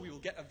always know we will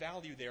get a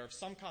value there of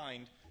some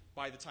kind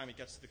by the time it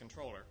gets to the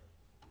controller.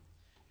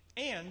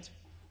 And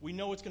we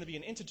know it's going to be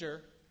an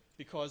integer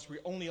because we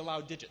only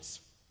allow digits.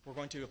 We're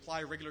going to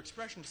apply a regular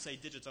expression to say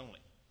digits only.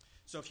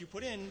 So if you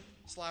put in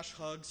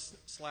 /hugs,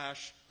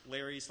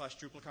 /Larry,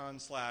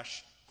 /DrupalCon,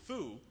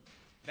 /foo,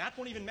 that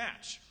won't even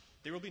match.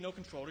 There will be no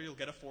controller. You'll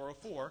get a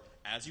 404,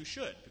 as you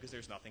should, because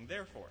there's nothing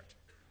there for it.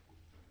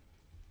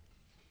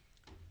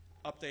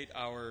 Update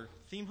our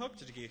theme hook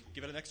to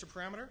give it an extra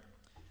parameter,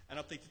 and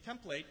update the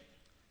template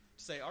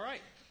to say, all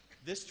right,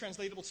 this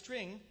translatable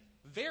string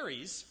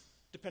varies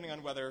depending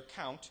on whether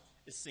count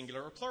is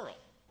singular or plural.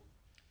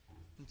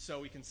 And so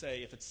we can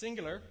say if it's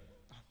singular,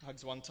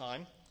 hugs one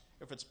time.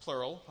 If it's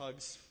plural,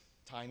 hugs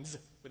times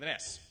with an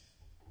S.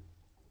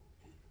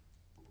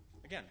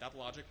 Again, that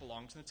logic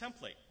belongs in the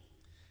template.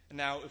 And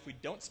now if we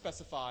don't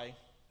specify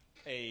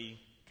a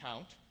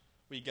count,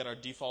 we get our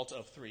default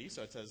of 3,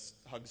 so it says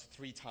hugs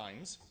 3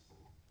 times.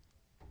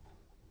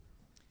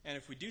 And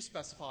if we do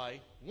specify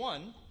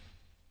 1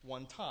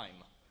 time.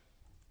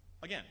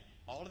 Again,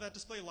 all of that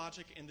display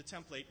logic in the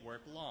template where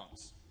it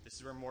belongs. This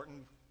is where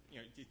Morton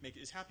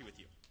is happy with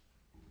you.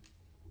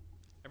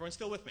 Everyone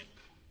still with me?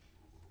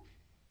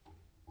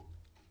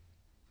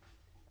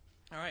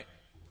 All right.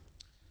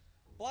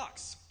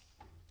 Blocks.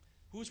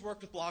 Who's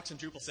worked with blocks in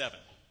Drupal 7?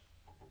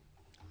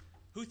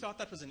 Who thought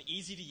that was an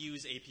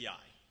easy-to-use API?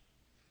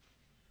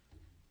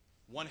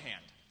 One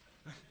hand.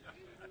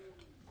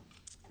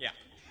 Yeah.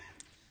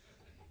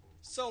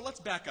 So let's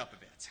back up a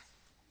bit.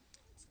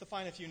 Let's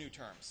define a few new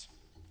terms.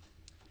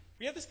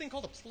 We have this thing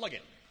called a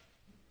plugin.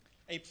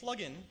 A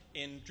plugin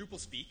in Drupal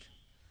speak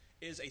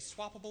is a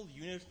swappable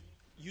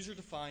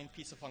user-defined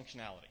piece of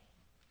functionality.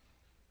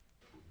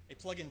 A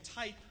plugin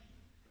type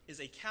is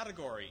a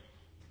category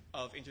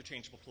of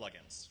interchangeable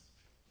plugins.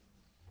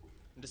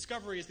 And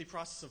discovery is the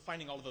process of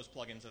finding all of those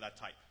plugins of that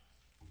type.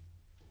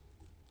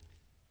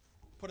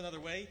 Put another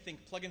way, think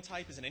plugin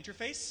type is an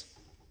interface.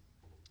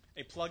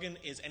 A plugin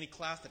is any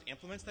class that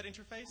implements that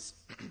interface.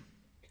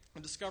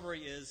 And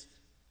discovery is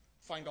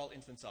find all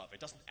instance of. It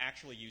doesn't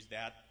actually use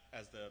that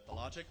as the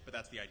logic, but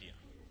that's the idea.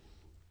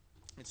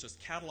 It's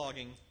just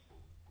cataloging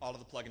all of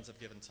the plugins of a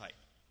given type.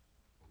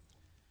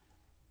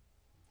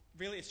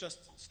 Really, it's just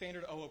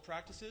standard OO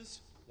practices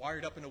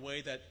wired up in a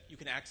way that you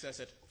can access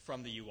it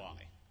from the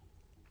UI.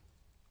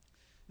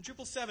 In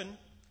Drupal 7,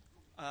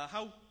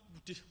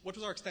 what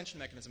was our extension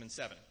mechanism in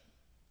 7?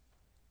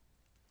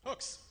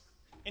 Hooks.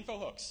 Info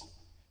hooks.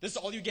 This is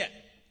all you get.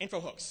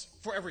 Info hooks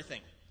for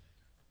everything.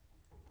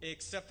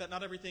 Except that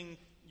not everything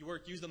you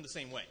use them the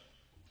same way.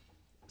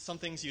 Some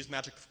things use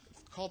magic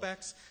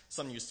callbacks.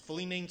 Some use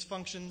fully named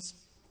functions.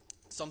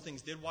 Some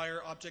things did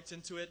wire objects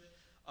into it.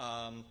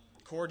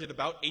 Core did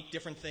about 8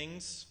 different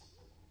things.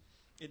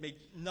 It made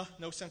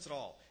no sense at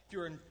all. If you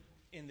were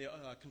in the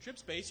contrib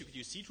space, you could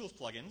use ctools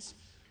plugins,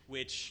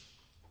 which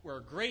were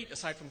great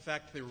aside from the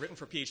fact that they were written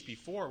for PHP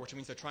 4, which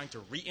means they're trying to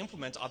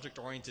re-implement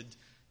object-oriented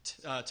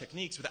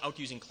techniques without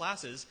using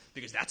classes,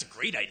 because that's a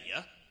great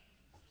idea.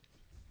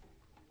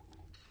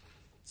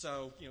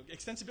 So,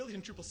 extensibility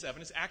in Drupal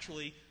 7 is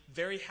actually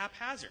very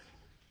haphazard.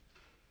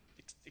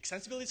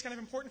 Extensibility is kind of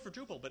important for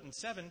Drupal, but in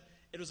 7,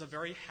 it was a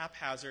very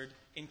haphazard,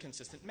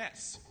 inconsistent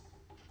mess.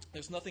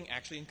 There's nothing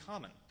actually in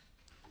common.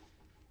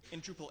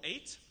 In Drupal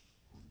 8,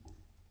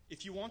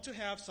 if you want to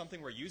have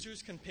something where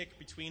users can pick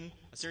between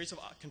a series of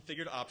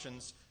configured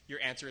options, your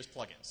answer is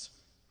plugins.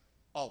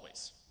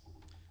 Always.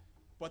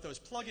 But those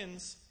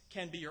plugins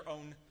can be your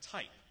own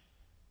type.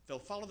 They'll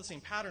follow the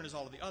same pattern as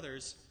all of the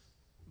others,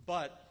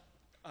 but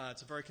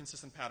it's a very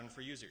consistent pattern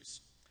for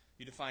users.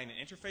 You define an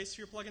interface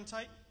for your plugin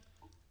type,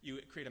 you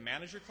create a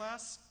manager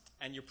class,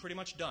 and you're pretty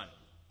much done.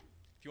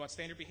 If you want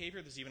standard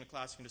behavior, there's even a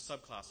class you can do a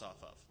subclass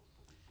off of.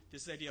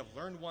 This is the idea of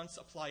learn once,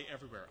 apply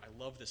everywhere.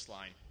 I love this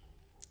line.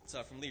 It's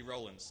from Lee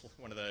Rowlands,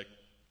 one of the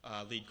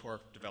lead core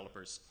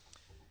developers.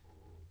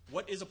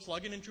 What is a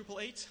plugin in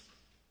Drupal 8?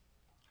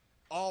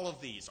 All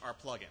of these are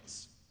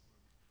plugins.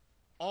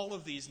 All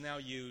of these now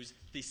use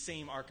the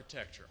same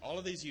architecture. All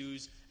of these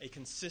use a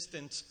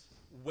consistent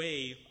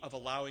way of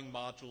allowing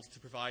modules to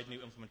provide new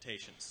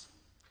implementations.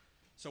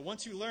 So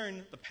once you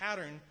learn the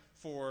pattern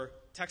for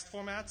text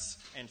formats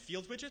and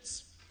field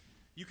widgets,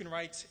 you can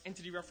write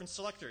entity reference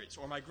selectors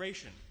or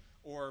migration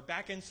or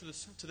backends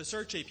to the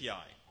search API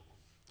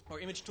or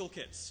image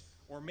toolkits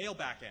or mail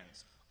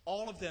backends.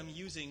 all of them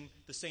using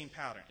the same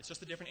pattern. It's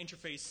just a different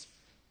interface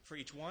for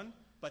each one.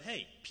 But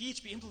hey,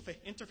 PHP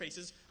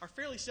interfaces are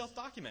fairly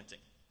self-documenting,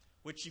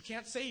 which you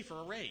can't say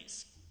for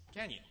arrays,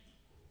 can you?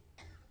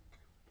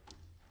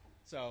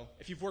 So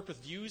if you've worked with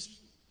views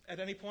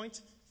at any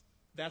point,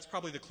 that's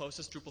probably the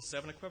closest Drupal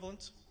 7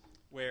 equivalent,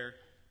 where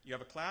you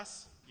have a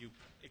class, you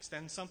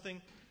extend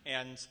something,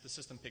 and the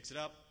system picks it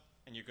up,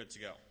 and you're good to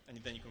go. And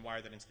then you can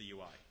wire that into the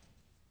UI.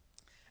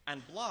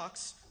 And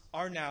blocks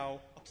are now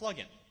a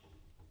plugin.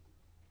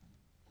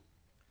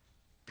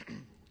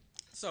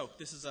 So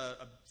this is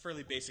a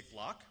fairly basic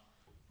block.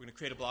 We're going to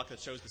create a block that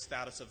shows the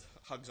status of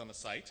hugs on the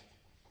site.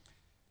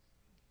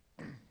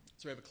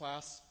 So we have a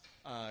class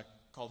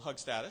called hug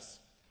status.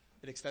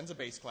 It extends a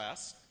base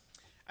class,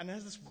 and it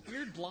has this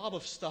weird blob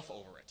of stuff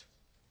over it.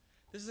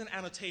 This is an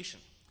annotation.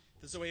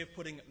 This is a way of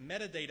putting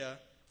metadata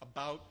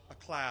about a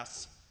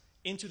class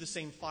into the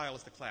same file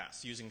as the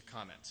class using a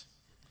comment.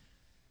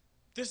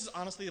 This is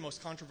honestly the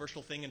most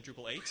controversial thing in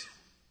Drupal 8,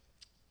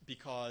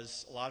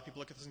 because a lot of people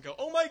look at this and go,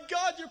 oh my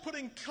god, you're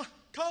putting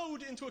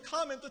code into a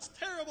comment, that's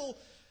terrible!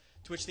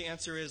 To which the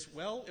answer is,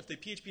 well, if the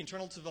PHP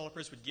internal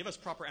developers would give us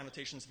proper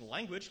annotations in the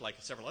language, like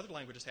several other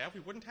languages have,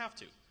 we wouldn't have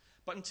to.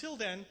 But until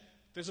then,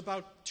 there's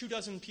about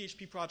 24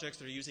 PHP projects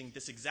that are using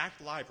this exact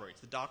library,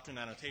 it's the doctrine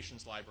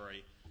annotations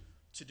library,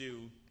 to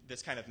do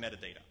this kind of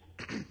metadata.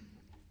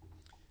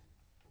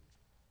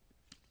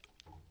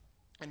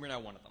 And we're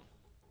now one of them.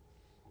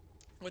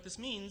 What this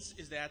means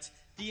is that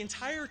the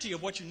entirety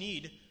of what you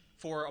need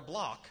for a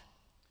block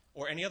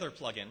or any other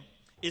plugin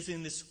is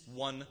in this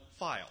one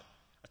file.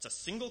 It's a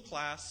single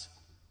class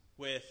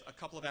with a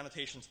couple of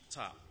annotations at the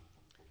top.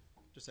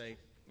 Just say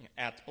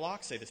at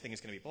block, say this thing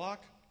is going to be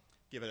block,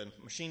 give it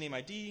a machine name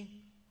ID,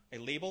 a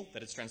label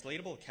that it's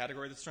translatable, a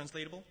category that's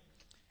translatable,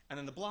 and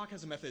then the block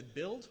has a method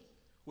build,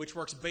 which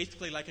works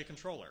basically like a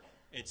controller.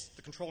 It's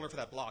the controller for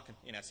that block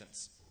in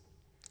essence.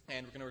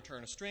 And we're going to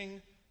return a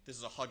string. This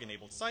is a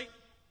hug-enabled site.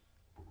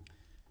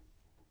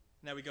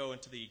 Now we go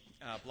into the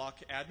block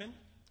admin,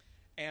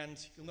 and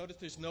you'll notice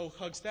there's no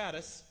hug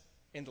status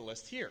in the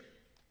list here.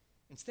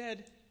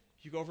 Instead,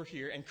 you go over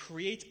here and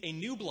create a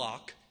new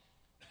block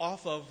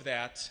off of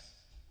that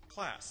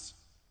class.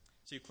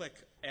 So you click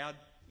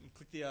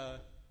the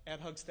add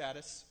hug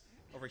status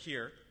over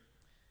here,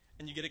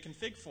 and you get a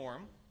config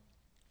form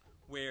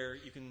where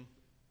you can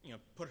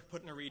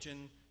put in a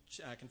region,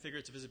 configure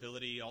its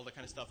visibility, all the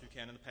kind of stuff you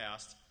can in the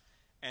past,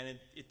 and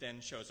it then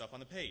shows up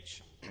on the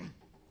page.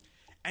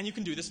 And you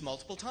can do this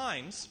multiple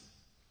times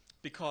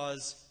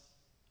because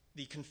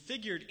the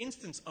configured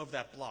instance of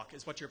that block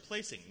is what you're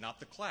placing, not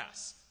the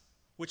class,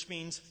 which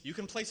means you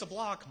can place a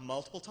block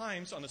multiple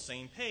times on the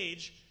same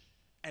page,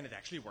 and it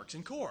actually works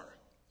in core.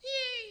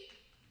 Yay!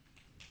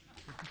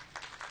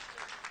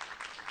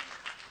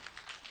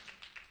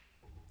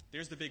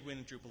 There's the big win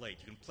in Drupal 8.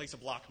 You can place a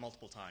block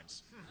multiple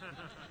times.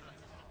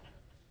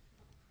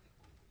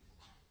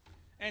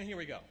 And here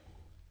we go.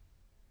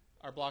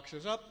 Our block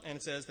shows up, and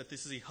it says that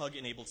this is a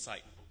hug-enabled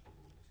site.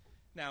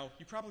 Now,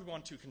 you probably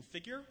want to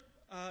configure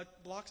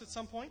blocks at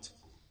some point.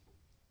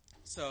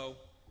 So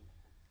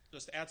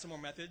just add some more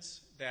methods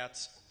that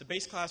the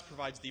base class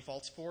provides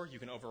defaults for. You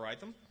can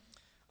override them.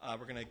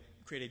 We're going to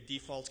create a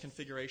default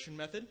configuration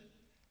method,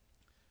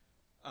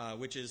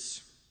 which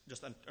is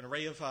just an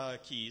array of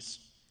keys,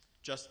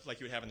 just like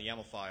you would have in the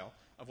YAML file,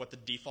 of what the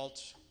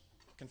default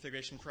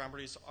configuration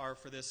parameters are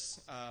for this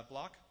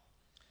block.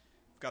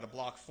 We've got a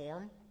block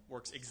form.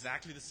 Works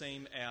exactly the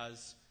same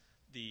as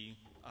the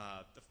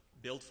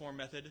build form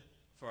method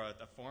for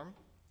a form.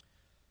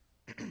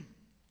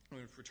 We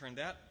return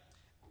that.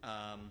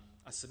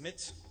 A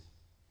submit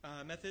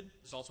method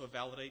is also a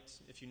validate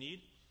if you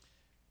need.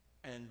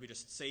 And we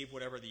just save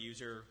whatever the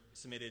user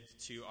submitted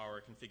to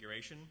our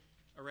configuration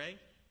array,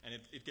 and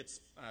it gets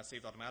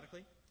saved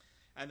automatically.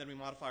 And then we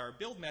modify our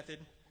build method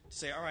to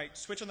say, all right,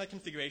 switch on that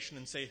configuration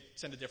and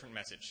send a different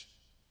message.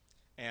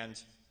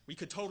 And we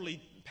could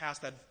totally pass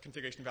that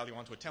configuration value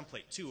onto a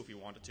template too if we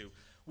wanted to,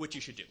 which you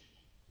should do.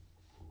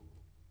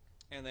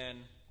 And then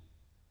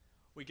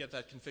we get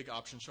that config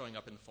option showing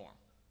up in the form.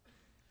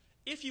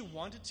 If you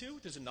wanted to,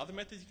 there's another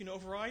method you can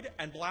override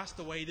and blast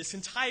away this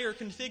entire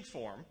config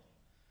form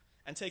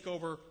and take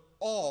over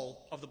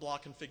all of the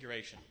block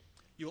configuration.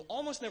 You'll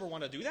almost never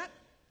want to do that,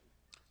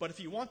 but if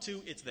you want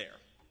to, it's there.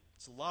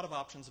 There's a lot of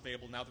options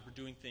available now that we're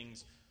doing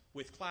things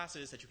with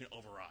classes that you can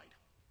override.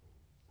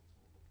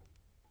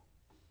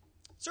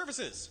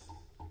 Services.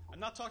 I'm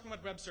not talking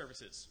about web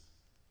services.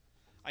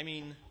 I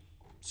mean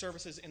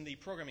services in the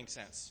programming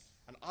sense.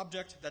 An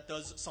object that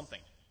does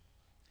something.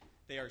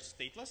 They are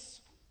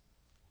stateless,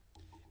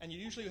 and you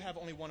usually have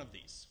only one of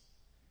these.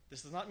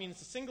 This does not mean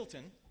it's a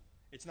singleton.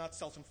 It's not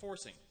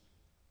self-enforcing.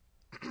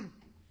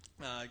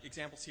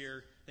 Examples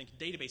here, think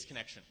database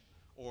connection,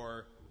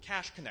 or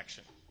cache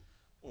connection,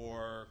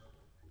 or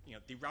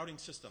the routing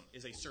system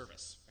is a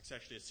service. It's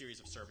actually a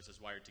series of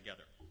services wired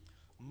together.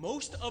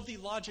 Most of the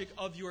logic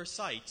of your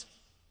site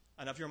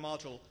and of your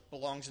module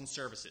belongs in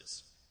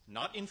services.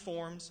 Not in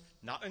forms,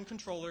 not in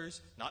controllers,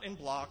 not in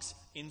blocks,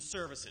 in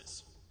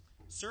services.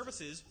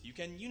 Services you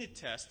can unit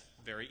test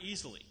very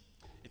easily.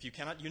 If you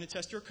cannot unit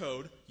test your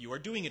code, you are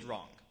doing it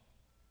wrong.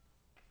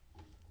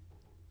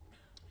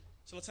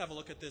 So let's have a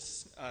look at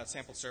this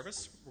sample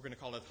service. We're going to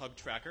call it Hug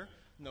Tracker.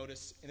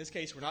 Notice, in this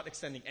case, we're not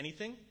extending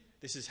anything.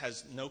 This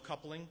has no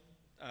coupling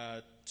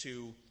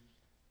to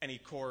any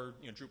core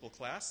Drupal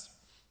class.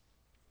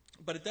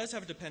 But it does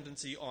have a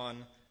dependency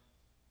on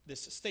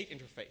this state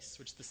interface,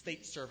 which is the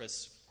state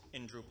service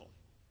in Drupal.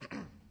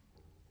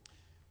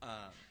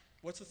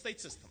 What's the state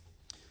system?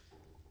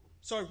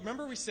 So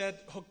remember we said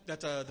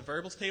that the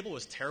variables table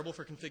was terrible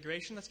for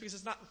configuration? That's because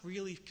it's not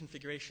really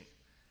configuration.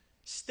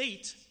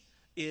 State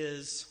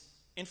is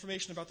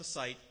information about the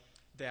site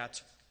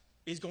that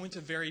is going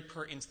to vary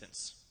per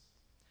instance.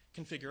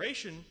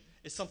 Configuration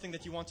is something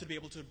that you want to be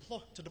able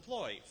to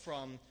deploy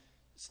from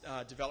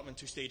development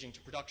to staging to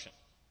production.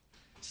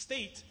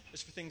 State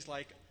is for things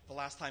like the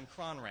last time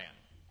cron ran,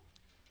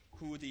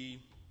 who the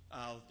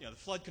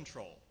flood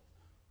control,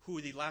 who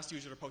the last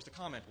user to post a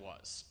comment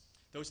was.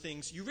 Those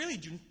things you really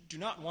do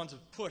not want to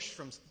push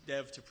from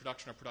dev to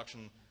production or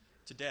production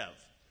to dev.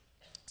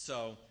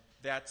 So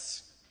that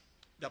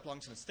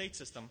belongs in the state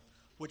system,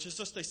 which is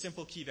just a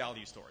simple key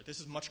value store. This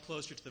is much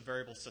closer to the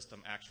variable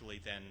system, actually,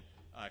 than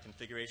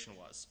configuration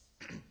was.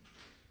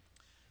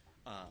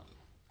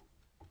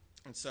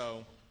 And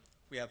so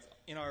we have,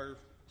 in our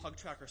Hug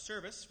Tracker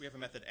service, we have a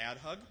method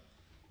addHug,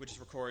 which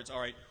records, all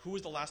right, who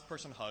was the last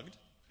person hugged?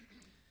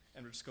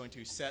 And we're just going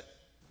to set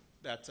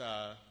that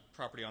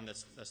property on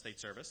this state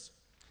service.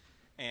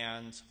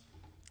 And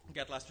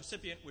get last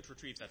recipient, which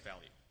retrieves that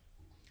value.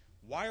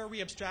 Why are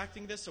we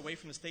abstracting this away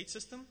from the state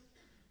system?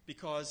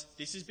 Because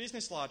this is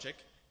business logic.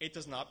 It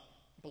does not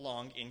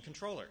belong in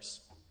controllers.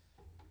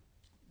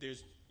 You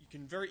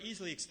can very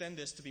easily extend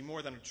this to be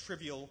more than a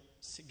trivial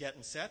get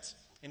and set,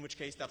 in which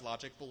case that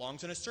logic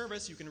belongs in a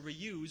service you can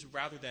reuse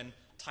rather than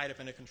tied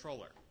up in a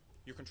controller.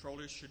 Your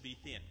controllers should be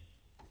thin.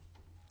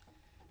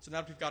 So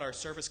now that we've got our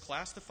service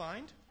class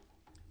defined,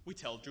 we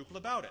tell Drupal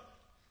about it.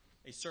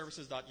 A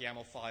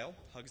services.yaml file,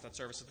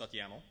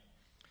 hugs.services.yaml,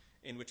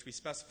 in which we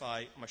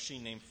specify a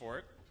machine name for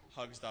it,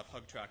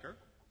 hugs.hugtracker.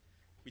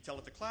 We tell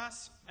it the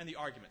class and the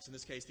arguments. In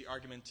this case, the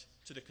argument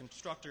to the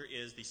constructor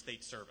is the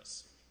state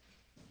service.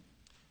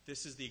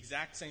 This is the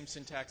exact same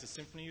syntax as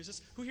Symfony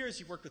uses. Who here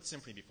has worked with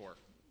Symfony before?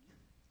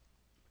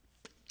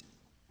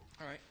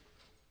 All right.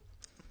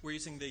 We're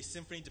using the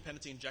Symfony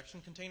dependency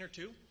injection container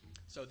too.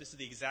 So this is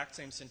the exact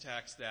same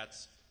syntax that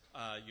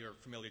you're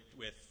familiar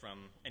with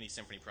from any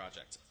Symfony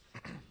project.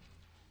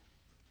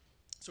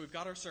 So we've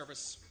got our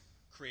service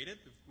created.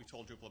 We've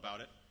told Drupal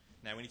about it.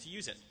 Now we need to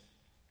use it.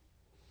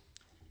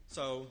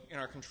 So in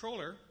our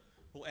controller,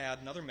 we'll add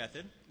another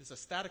method. There's a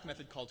static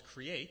method called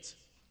create,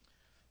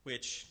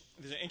 which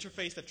there's an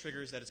interface that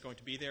triggers that it's going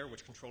to be there,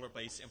 which controller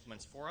base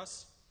implements for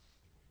us.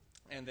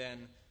 And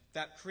then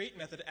that create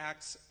method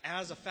acts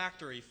as a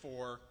factory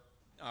for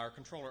our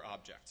controller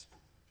object.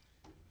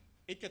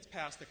 It gets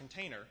past the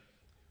container.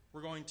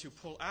 We're going to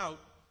pull out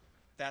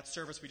that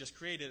service we just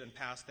created and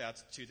pass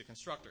that to the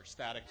constructor.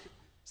 Static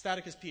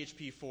is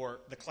PHP for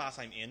the class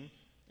I'm in.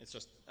 It's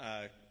just,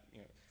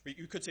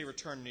 you could say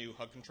return new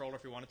hug controller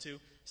if you wanted to.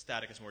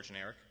 Static is more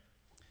generic.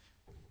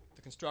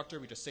 The constructor,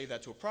 we just save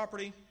that to a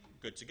property.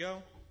 Good to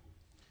go.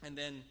 And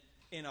then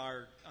in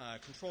our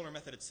controller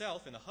method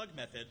itself, in the hug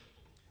method,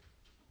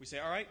 we say,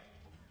 all right,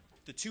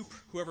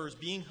 whoever is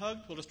being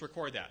hugged, we'll just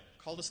record that.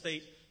 Call the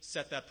state,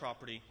 set that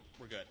property,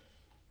 we're good.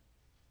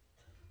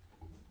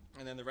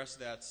 And then the rest of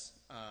that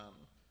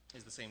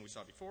is the same we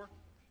saw before.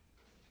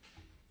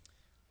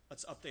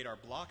 Let's update our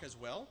block as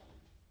well.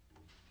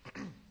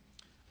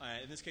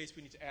 In this case,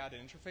 we need to add an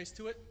interface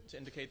to it to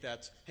indicate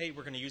that, hey,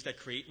 we're going to use that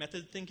create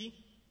method thingy.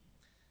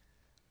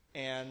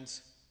 And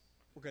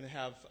we're going to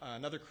have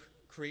another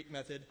create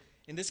method.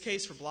 In this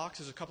case, for blocks,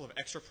 there's a couple of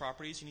extra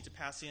properties you need to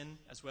pass in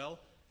as well.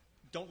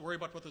 Don't worry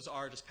about what those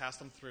are. Just pass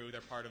them through.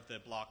 They're part of the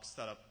block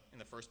setup in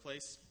the first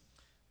place.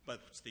 But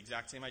it's the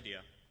exact same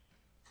idea.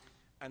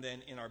 And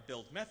then in our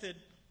build method,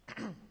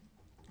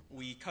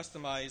 we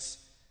customize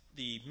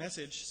the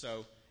message.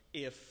 So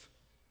if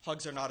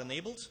hugs are not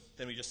enabled,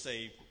 then we just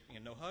say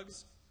no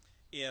hugs.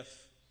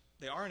 If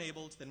they are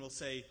enabled, then we'll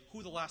say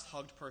who the last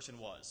hugged person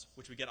was,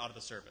 which we get out of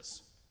the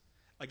service.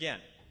 Again,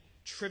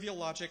 trivial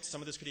logic.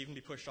 Some of this could even be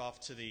pushed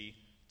off to the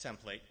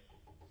template.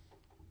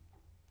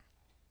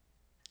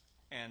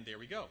 And there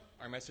we go.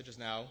 Our message is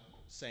now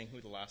saying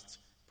who the last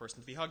person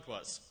to be hugged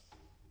was.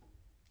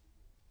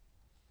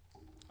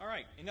 All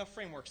right, enough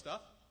framework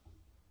stuff.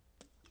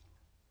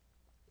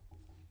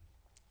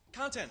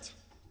 Content.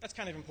 That's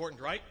kind of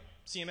important, right?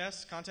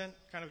 CMS, content,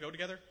 kind of go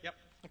together? Yep,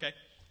 okay.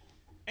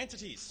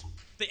 Entities.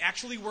 They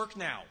actually work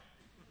now.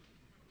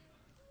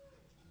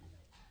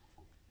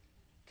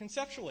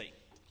 Conceptually,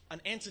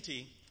 an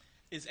entity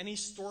is any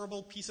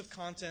storable piece of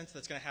content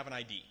that's going to have an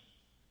ID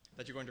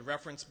that you're going to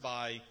reference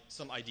by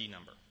some ID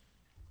number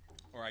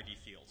or ID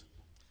field.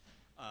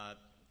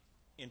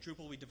 In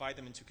Drupal, we divide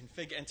them into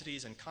config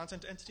entities and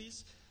content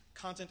entities.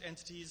 Content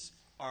entities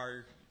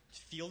are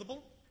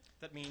fieldable.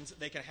 That means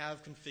they can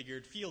have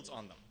configured fields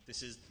on them.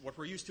 This is what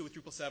we're used to with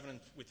Drupal 7 and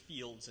with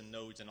fields and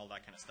nodes and all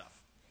that kind of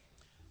stuff.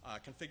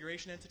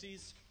 Configuration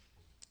entities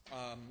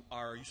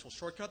are a useful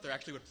shortcut. They're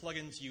actually what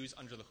plugins use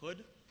under the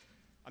hood.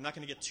 I'm not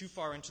going to get too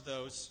far into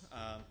those,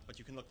 but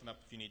you can look them up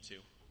if you need to.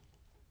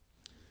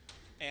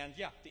 And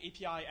yeah, the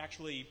API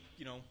actually,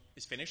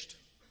 is finished.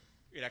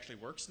 It actually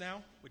works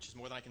now, which is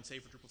more than I can say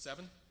for Drupal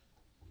 7.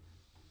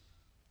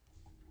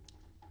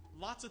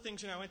 Lots of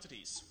things are now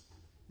entities.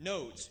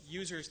 Nodes,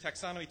 users,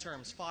 taxonomy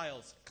terms,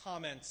 files,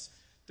 comments.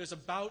 There's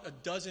about a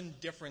dozen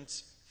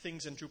different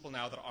things in Drupal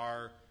now that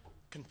are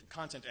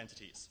content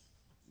entities,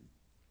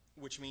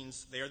 which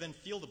means they are then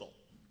fieldable.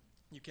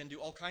 You can do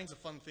all kinds of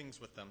fun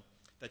things with them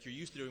that you're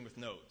used to doing with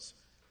nodes.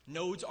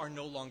 Nodes are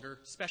no longer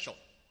special.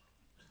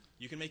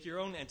 You can make your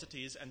own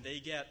entities, and they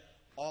get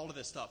all of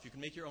this stuff. You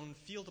can make your own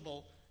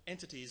fieldable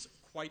entities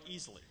quite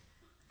easily.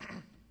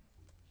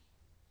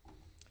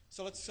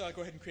 So let's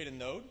go ahead and create a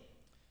node.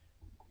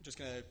 I'm just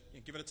going to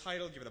give it a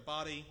title, give it a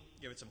body,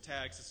 give it some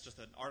tags. It's just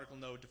an article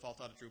node, default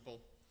out of Drupal.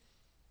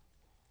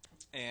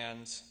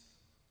 And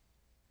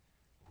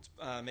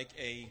make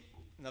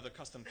another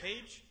custom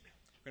page.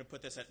 We're going to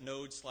put this at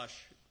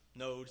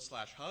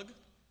node/hug.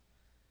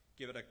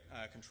 Give it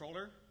a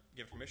controller,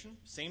 give it permission.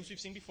 Same as we've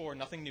seen before,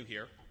 nothing new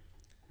here.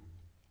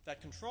 That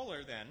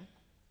controller then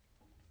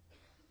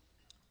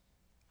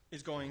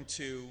is going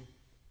to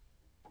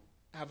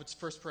have its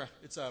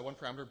one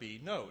parameter be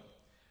node.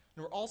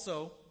 And we're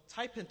also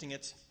type hinting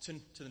it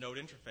to the node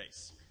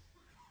interface.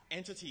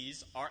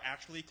 Entities are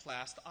actually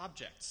classed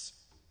objects.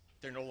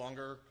 They're no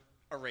longer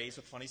arrays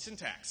with funny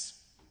syntax.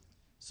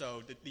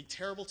 So the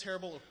terrible,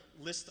 terrible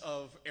list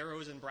of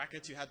arrows and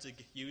brackets you had to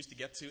use to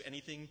get to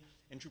anything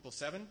in Drupal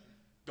 7,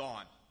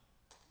 gone.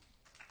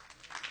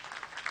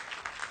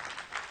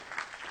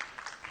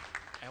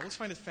 I always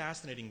find it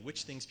fascinating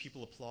which things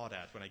people applaud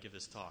at when I give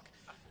this talk.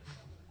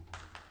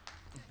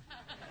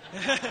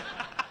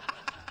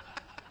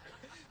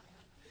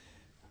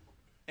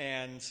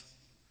 And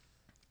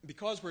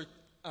because we're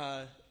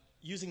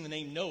using the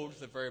name node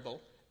for the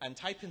variable and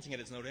type hinting at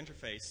its node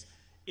interface,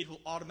 it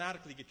will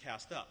automatically get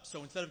cast up.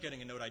 So instead of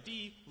getting a node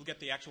ID, we'll get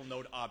the actual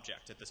node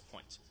object at this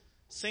point.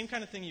 Same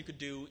kind of thing you could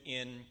do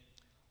in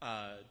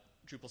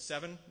Drupal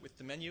 7 with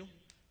the menu,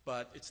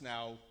 but it's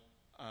now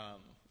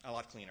a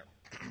lot cleaner.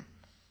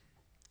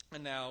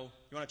 And now,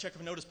 you want to check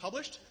if a node is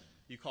published?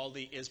 You call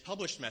the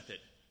isPublished method.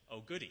 Oh,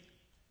 goody.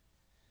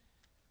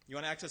 You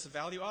want to access a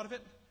value out of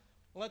it?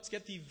 Well, let's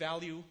get the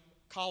value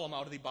column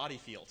out of the body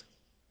field.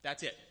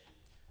 That's it.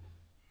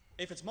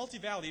 If it's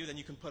multi-value, then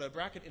you can put a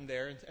bracket in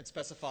there and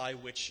specify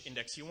which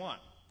index you want.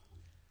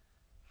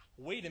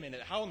 Wait a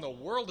minute, how in the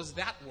world does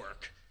that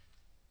work?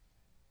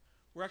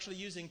 We're actually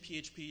using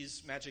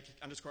PHP's magic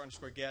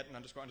 __get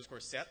and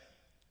 __set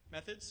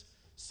methods.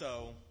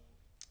 So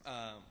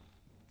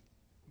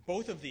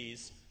both of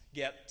these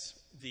get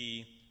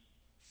the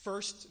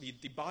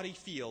body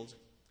field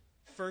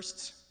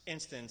first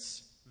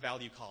instance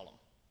value column.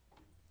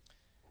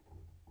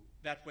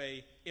 That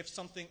way,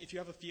 if you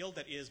have a field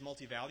that is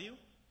multi-value,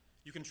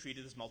 you can treat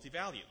it as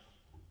multi-value.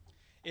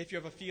 If you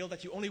have a field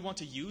that you only want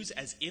to use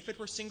as if it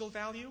were single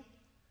value,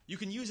 you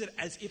can use it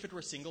as if it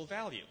were single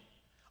value.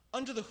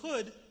 Under the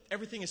hood,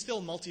 everything is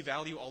still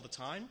multi-value all the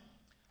time,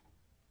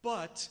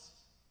 but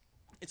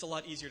it's a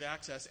lot easier to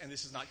access, and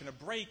this is not going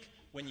to break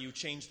when you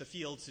change the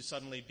fields to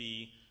suddenly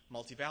be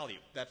multi-value.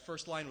 That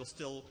first line will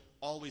still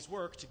always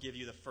work to give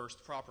you the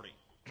first property.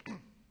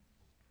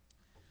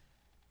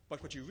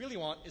 But what you really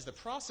want is the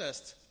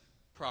processed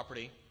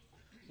property,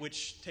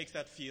 which takes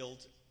that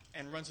field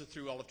and runs it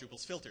through all of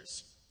Drupal's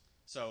filters.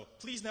 So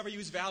please never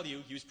use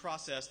value, use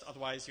processed,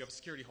 otherwise you have a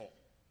security hole.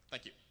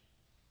 Thank you.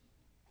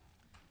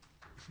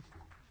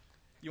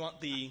 You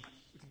can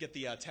get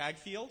the tag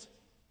field,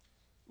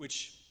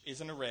 which is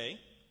an array.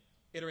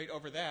 Iterate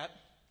over that.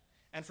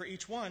 And for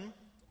each one,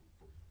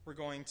 we're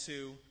going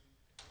to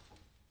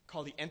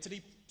call the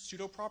entity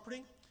pseudo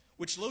property,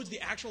 which loads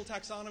the actual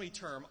taxonomy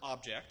term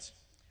object,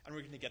 and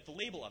we're going to get the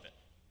label of it.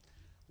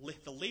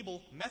 The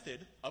label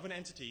method of an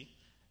entity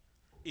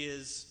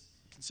is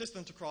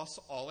consistent across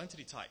all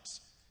entity types.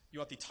 You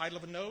want the title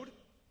of a node?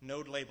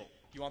 Node label.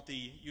 You want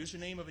the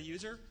username of a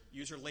user?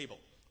 User label.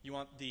 You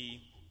want the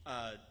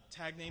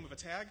tag name of a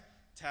tag?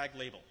 Tag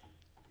label.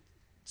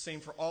 Same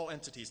for all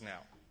entities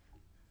now.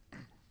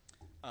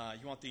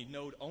 You want the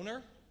node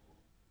owner?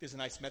 There's a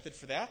nice method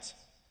for that.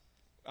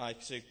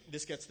 So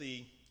this gets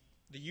the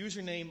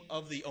username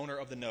of the owner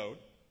of the node.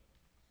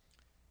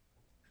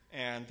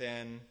 And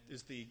then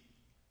there's the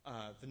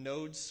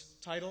node's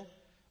title.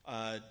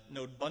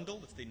 Node bundle,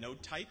 that's the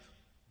node type.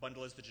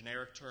 Bundle is the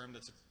generic term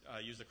that's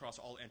used across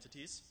all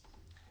entities.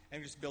 And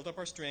we just build up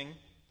our string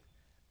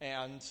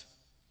and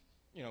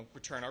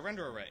return our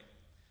render array.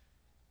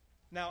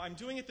 Now, I'm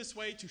doing it this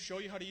way to show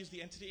you how to use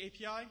the entity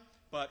API,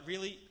 but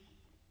really,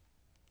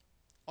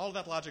 all of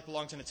that logic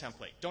belongs in a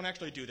template. Don't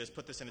actually do this,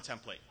 put this in a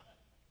template.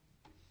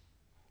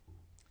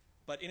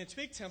 But in a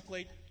Twig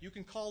template, you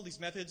can call these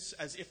methods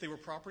as if they were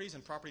properties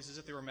and properties as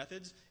if they were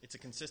methods. It's a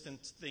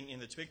consistent thing in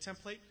the Twig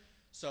template.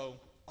 So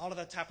all of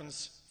that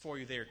happens for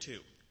you there too.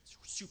 It's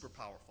super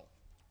powerful.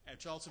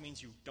 Which also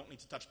means you don't need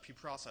to touch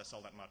preprocess all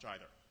that much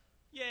either.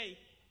 Yay!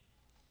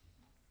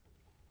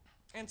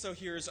 And so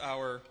here's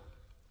our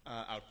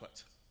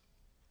output.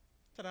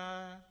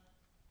 Ta-da!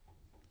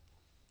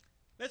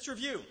 Let's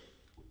review.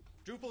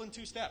 Drupal in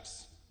 2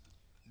 steps.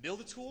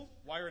 Build a tool,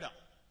 wire it up.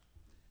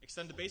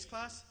 Extend the base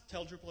class,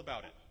 tell Drupal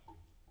about it.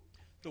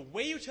 The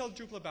way you tell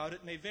Drupal about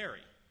it may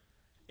vary.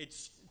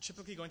 It's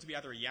typically going to be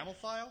either a YAML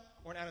file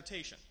or an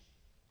annotation.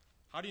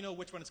 How do you know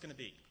which one it's going to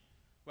be?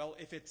 Well,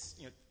 if it's,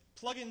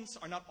 plugins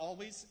are not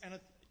always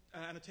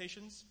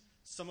annotations.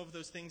 Some of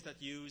those things that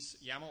use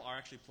YAML are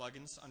actually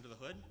plugins under the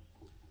hood.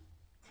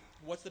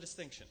 What's the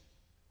distinction?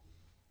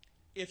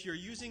 If you're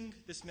using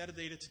this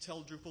metadata to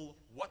tell Drupal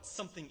what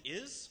something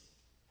is,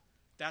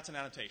 that's an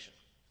annotation.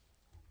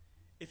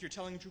 If you're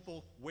telling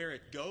Drupal where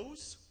it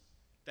goes,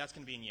 that's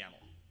going to be in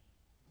YAML.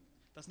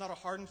 That's not a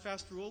hard and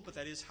fast rule, but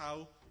that is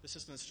how the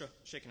system is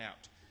shaken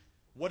out.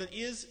 What it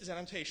is an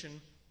annotation.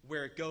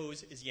 Where it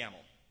goes is YAML.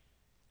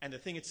 And the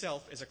thing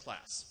itself is a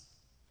class.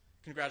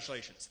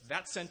 Congratulations.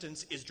 That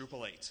sentence is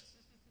Drupal 8.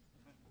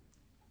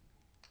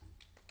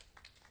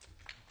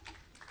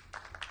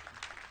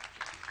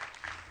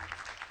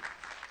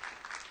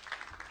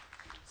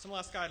 Some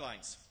last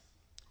guidelines.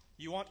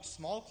 You want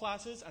small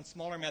classes and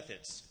smaller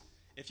methods.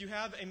 If you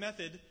have a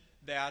method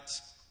that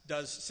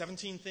does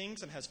 17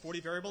 things and has 40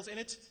 variables in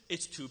it,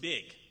 it's too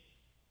big.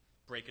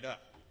 Break it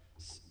up.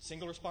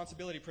 Single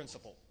responsibility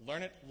principle.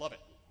 Learn it, love it.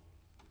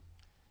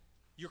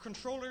 Your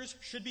controllers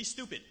should be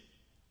stupid.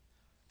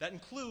 That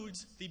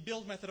includes the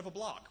build method of a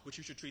block, which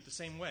you should treat the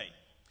same way.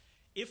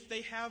 If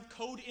they have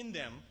code in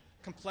them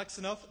complex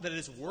enough that it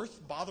is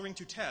worth bothering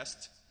to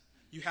test,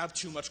 you have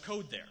too much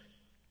code there.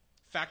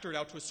 Factor it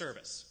out to a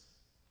service.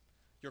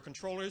 Your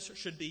controllers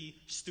should be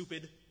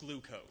stupid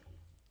glue code.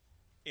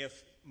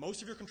 If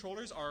most of your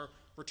controllers are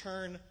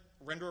return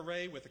render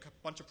array with a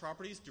bunch of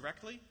properties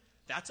directly,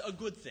 that's a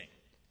good thing.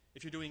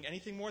 If you're doing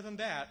anything more than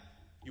that,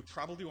 you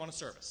probably want a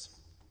service.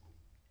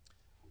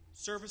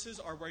 Services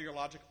are where your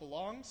logic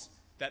belongs.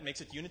 That makes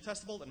it unit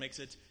testable. That makes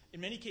it, in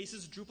many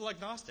cases, Drupal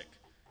agnostic.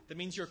 That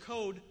means your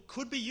code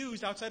could be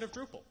used outside of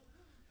Drupal.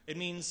 It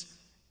means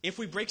if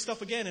we break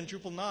stuff again in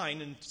Drupal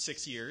 9 in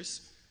 6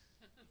 years,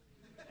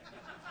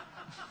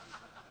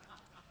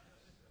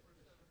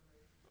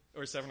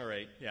 or 7 or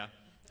 8, yeah,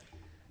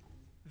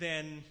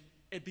 then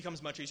it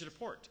becomes much easier to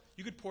port.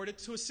 You could port it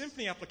to a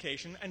Symfony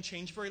application and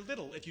change very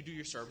little if you do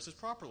your services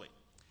properly.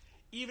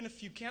 Even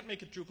if you can't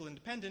make it Drupal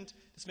independent,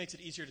 this makes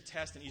it easier to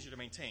test and easier to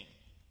maintain.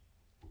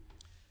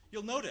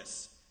 You'll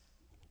notice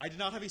I did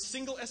not have a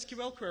single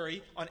SQL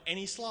query on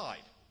any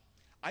slide.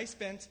 I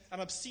spent an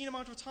obscene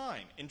amount of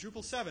time in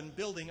Drupal 7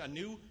 building a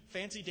new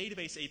fancy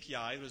database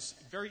API that was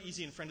very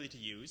easy and friendly to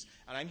use,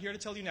 and I'm here to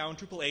tell you now in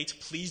Drupal 8,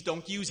 please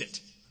don't use it.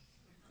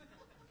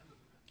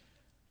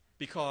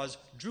 Because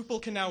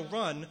Drupal can now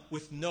run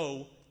with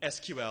no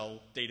SQL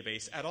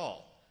database at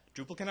all.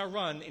 Drupal can now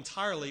run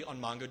entirely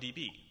on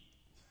MongoDB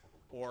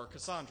or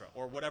Cassandra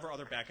or whatever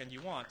other backend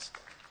you want,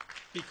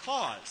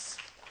 because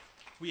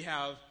we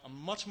have a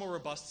much more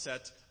robust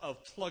set of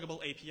pluggable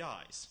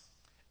APIs.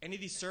 Any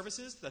of these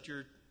services that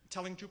you're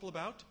telling Drupal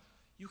about,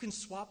 you can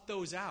swap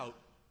those out.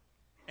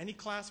 Any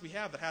class we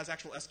have that has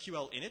actual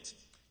SQL in it,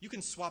 you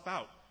can swap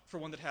out for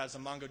one that has a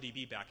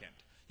MongoDB backend.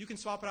 You can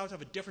swap it out to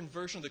have a different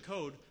version of the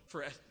code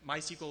for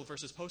MySQL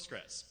versus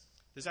Postgres.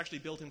 There's actually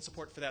built-in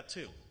support for that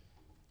too.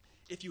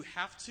 If you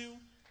have to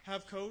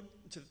have code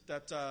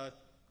that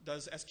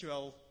does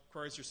SQL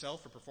queries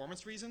yourself for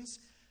performance reasons,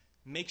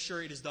 make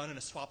sure it is done in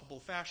a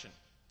swappable fashion.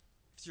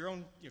 If it's your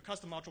own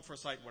custom module for a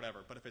site, whatever,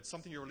 but if it's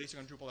something you're releasing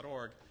on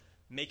Drupal.org,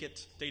 make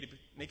it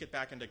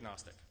backend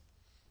agnostic.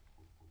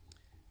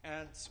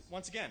 And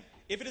once again,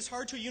 if it is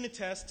hard to unit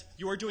test,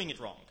 you are doing it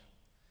wrong.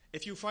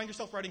 If you find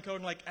yourself writing code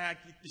and like,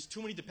 there's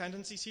too many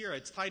dependencies here,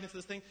 it's tied into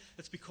this thing,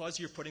 that's because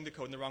you're putting the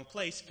code in the wrong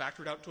place.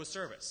 Factor it out to a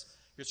service.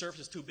 Your service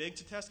is too big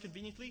to test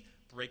conveniently,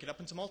 break it up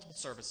into multiple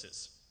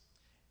services.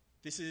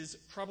 This is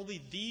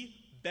probably the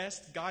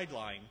best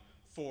guideline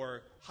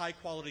for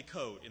high-quality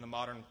code in the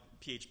modern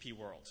PHP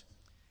world.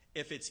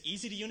 If it's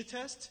easy to unit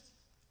test,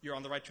 you're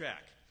on the right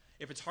track.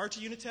 If it's hard to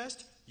unit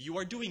test, you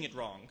are doing it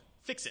wrong.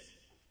 Fix it.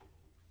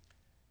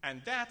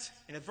 And that,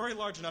 in a very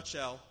large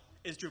nutshell,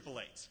 is Drupal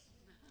 8.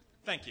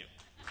 Thank you.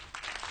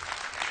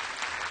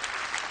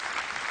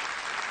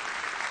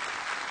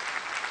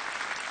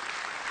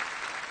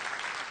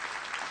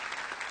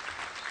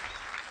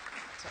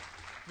 So,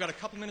 we've got a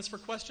couple minutes for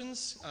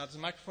questions. There's a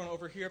microphone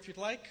over here if you'd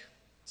like.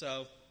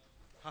 So,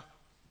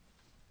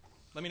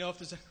 let me know if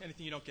there's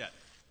anything you don't get.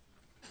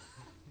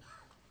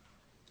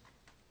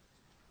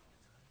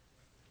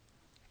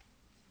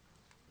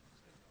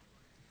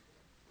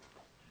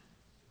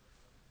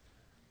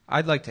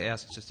 I'd like to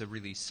ask just a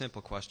really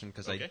simple question,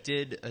 because Okay. I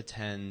did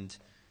attend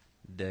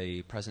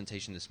the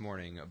presentation this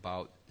morning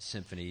about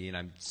Symfony, and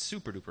I'm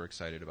super duper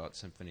excited about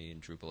Symfony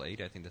and Drupal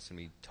 8. I think that's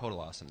going to be total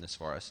awesomeness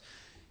for us.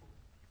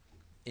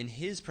 In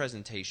his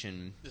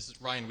presentation... This is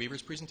Ryan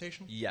Weaver's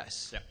presentation?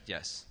 Yes. Yeah.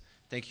 Yes.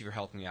 Thank you for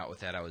helping me out with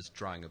that. I was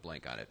drawing a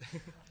blank on it.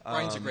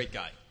 Brian's a great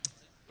guy.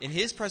 In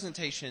his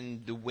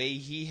presentation, the way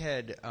he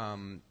had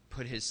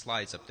put his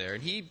slides up there,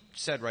 and he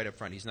said right up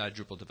front he's not a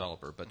Drupal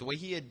developer, but the way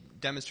he had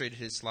demonstrated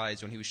his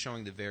slides when he was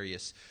showing the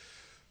various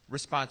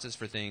responses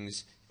for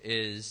things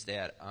is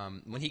that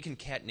when he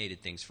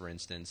concatenated things, for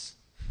instance,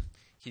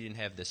 he didn't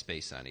have the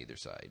space on either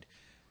side.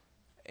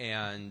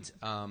 And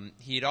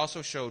he had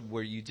also showed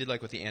where you did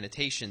like with the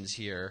annotations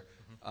here,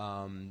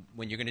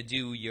 when you're going to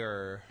do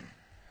your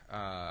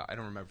I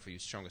don't remember if he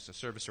was showing us a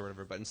service or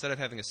whatever, but instead of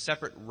having a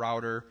separate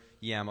router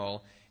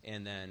YAML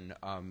and then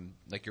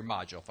like your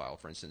module file,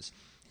 for instance,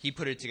 he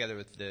put it together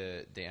with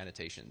the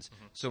annotations.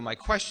 So my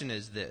question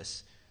is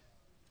this.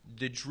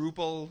 The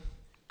Drupal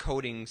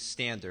coding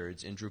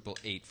standards in Drupal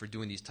 8 for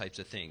doing these types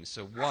of things.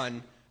 So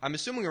one, I'm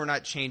assuming we're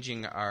not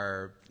changing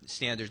our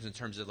standards in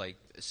terms of like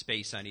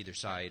space on either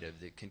side of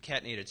the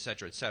concatenated, et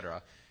cetera, et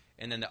cetera.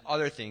 And then the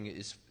other thing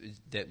is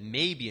that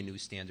maybe a new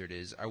standard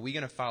is, are we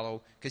going to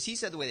follow, because he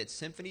said the way that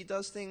Symfony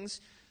does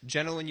things,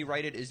 generally when you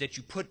write it, is that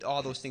you put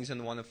all those things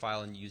in one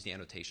file and you use the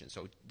annotation.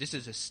 So this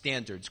is a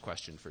standards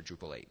question for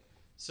Drupal 8.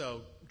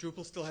 So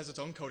Drupal still has its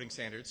own coding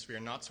standards. We are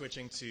not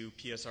switching to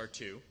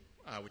PSR2,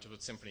 which is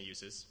what Symfony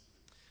uses.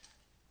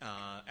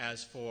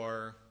 As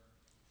for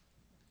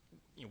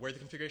where the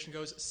configuration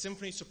goes,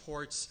 Symfony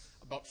supports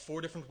about 4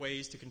 different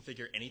ways to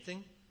configure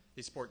anything.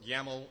 They support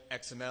YAML,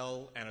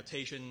 XML,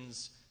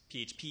 annotations,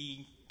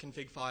 PHP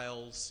config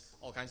files,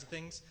 all kinds of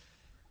things.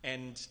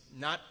 And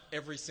not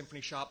every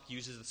Symfony shop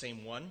uses the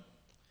same one.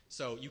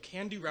 So you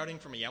can do routing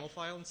from a YAML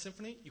file in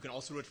Symfony. You can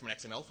also do it from an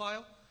XML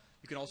file.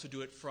 You can also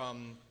do it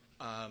from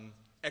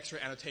extra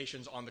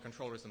annotations on the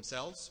controllers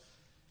themselves.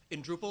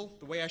 In Drupal,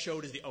 the way I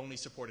showed is the only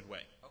supported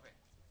way. Okay.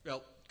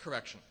 Well,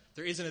 correction.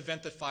 There is an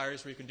event that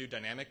fires where you can do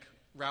dynamic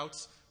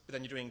routes, but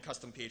then you're doing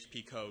custom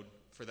PHP code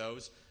for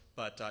those.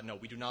 But no,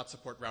 we do not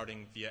support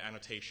routing via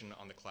annotation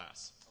on the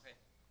class.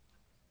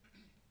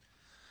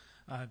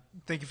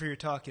 Thank you for your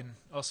talk and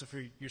also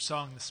for your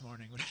song this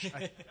morning, which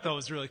I thought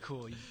was really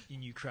cool.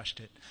 You crushed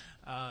it.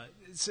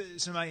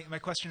 So my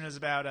question is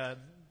about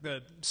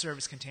the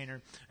service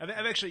container. I've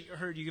actually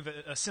heard you give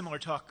a similar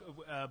talk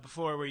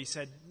before where you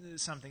said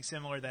something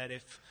similar, that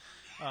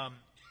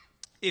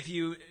if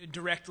you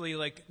directly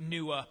like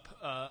new up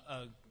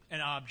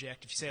an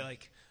object, if you say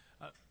like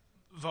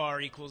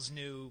var equals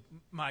new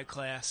my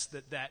class,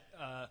 that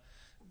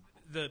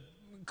the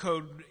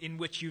code in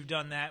which you've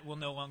done that will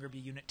no longer be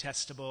unit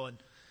testable,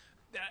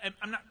 and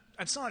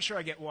I'm still not sure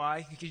I get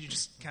why. Could you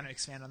just kind of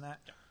expand on that?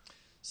 Yeah.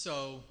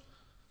 So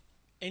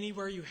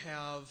anywhere you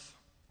have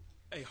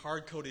a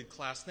hard-coded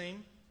class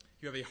name,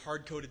 you have a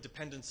hard-coded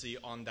dependency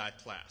on that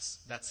class,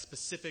 that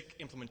specific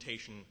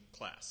implementation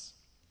class.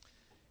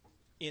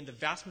 In the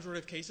vast majority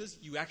of cases,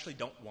 you actually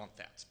don't want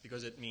that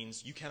because it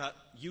means you cannot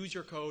use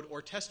your code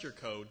or test your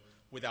code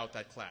without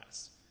that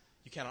class.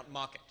 You cannot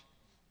mock it.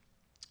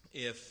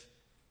 If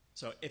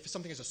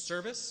something is a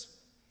service,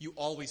 you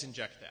always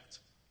inject that.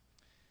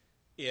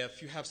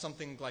 If you have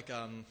something like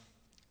the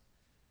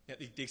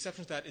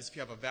exception to that is if you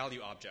have a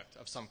value object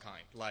of some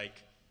kind,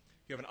 like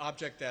you have an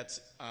object that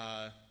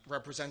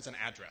represents an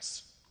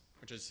address,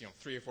 which is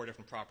 3 or 4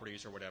 different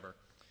properties or whatever.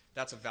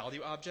 That's a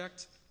value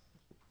object.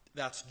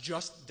 That's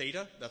just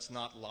data. That's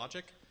not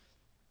logic.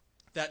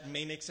 That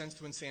may make sense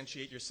to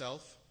instantiate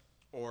yourself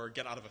or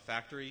get out of a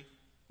factory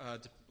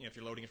if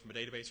you're loading it from a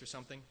database or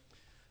something.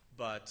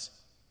 But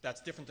that's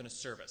different than a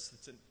service.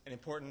 It's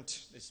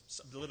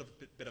it's a little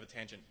bit of a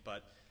tangent,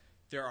 but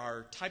there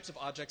are types of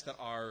objects that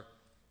are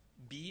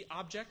B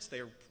objects. They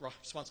are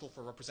responsible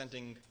for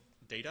representing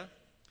data.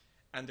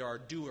 And there are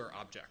doer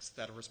objects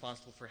that are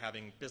responsible for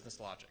having business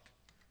logic.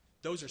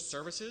 Those are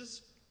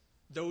services.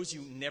 Those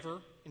you never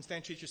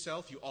instantiate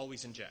yourself. You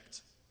always inject.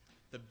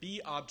 The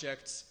B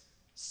objects,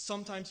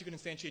 sometimes you can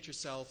instantiate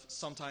yourself.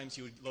 Sometimes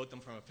you would load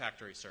them from a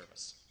factory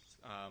service.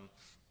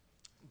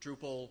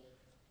 Drupal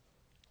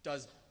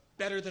does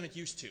better than it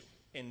used to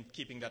in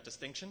keeping that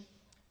distinction.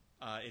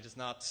 It is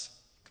not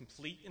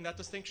complete in that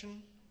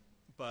distinction,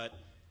 but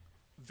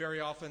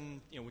very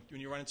often, when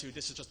you run into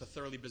this is just a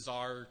thoroughly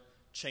bizarre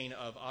chain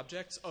of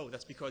objects, oh,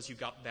 that's because you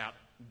got that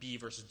be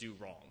versus do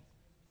wrong.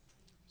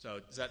 So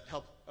does that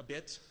help a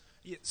bit?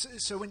 Yeah,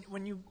 so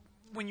when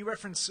you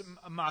reference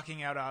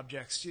mocking out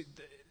objects,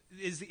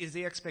 is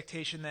the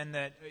expectation then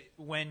that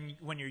when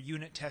you're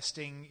unit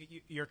testing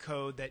your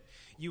code that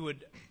you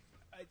would,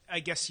 I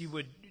guess you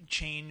would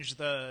change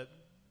the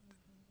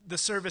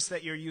service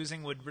that you're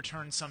using would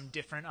return some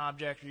different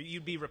object, or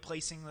you'd be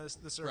replacing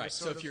the service? Right.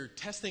 So if you're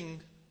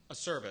testing a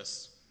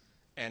service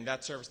and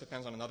that service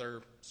depends on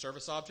another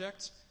service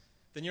object,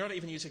 then you're not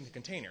even using the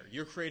container.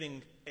 You're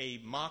creating a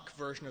mock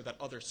version of that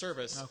other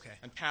service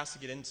and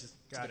passing it into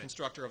the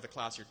constructor of the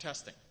class you're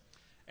testing.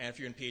 And if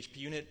you're in PHP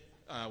unit,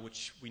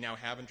 which we now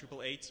have in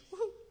Drupal 8,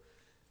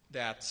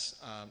 that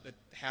it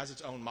has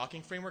its own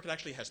mocking framework. It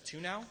actually has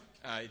 2 now.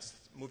 It's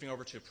moving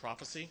over to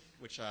Prophecy,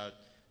 which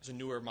is a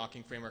newer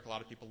mocking framework a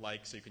lot of people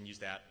like, so you can use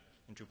that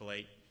in Drupal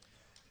 8.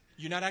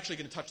 You're not actually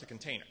going to touch the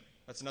container.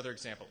 That's another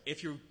example.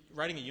 If you're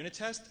writing a unit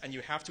test and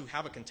you have to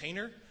have a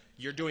container,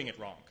 you're doing it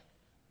wrong.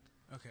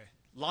 Okay.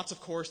 Lots of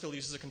core still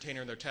uses a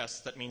container in their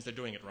tests. That means they're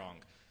doing it wrong.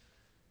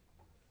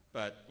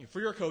 But for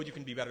your code, you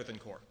can be better than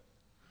core.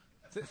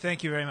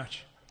 Thank you very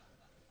much.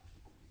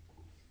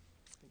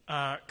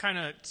 Kind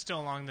of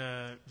still along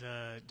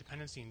the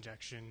dependency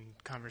injection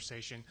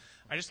conversation,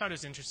 I just thought it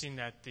was interesting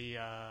that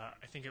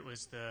I think it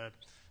was the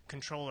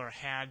controller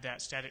had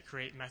that static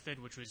create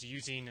method, which was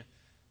using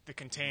the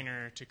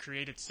container to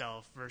create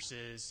itself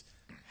versus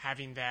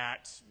having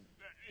that.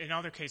 In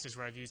other cases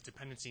where I've used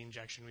dependency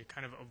injection, we've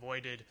kind of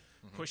avoided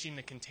pushing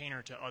the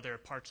container to other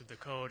parts of the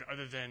code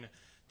other than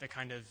the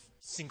kind of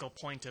single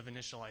point of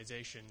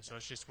initialization. So I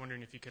was just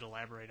wondering if you could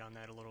elaborate on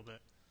that a little bit.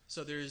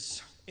 So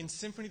in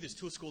Symfony, there's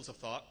two schools of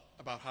thought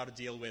about how to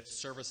deal with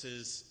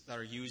services that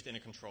are used in a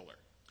controller.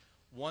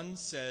 One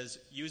says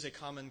use a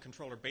common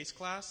controller base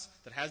class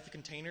that has the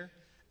container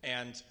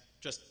and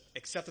just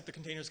accept that the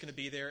container is going to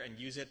be there and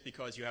use it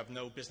because you have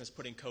no business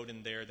putting code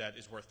in there that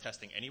is worth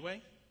testing anyway.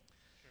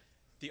 Sure.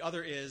 The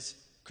other is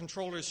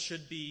controllers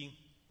should be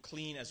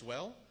clean as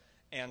well.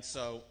 And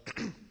so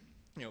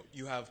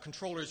you have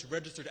controllers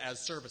registered as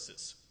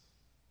services.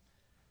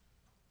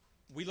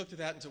 We looked at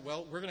that and said,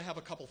 well, we're going to have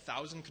a couple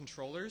thousand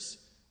controllers.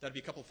 That'd be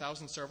a couple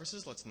thousand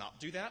services. Let's not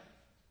do that.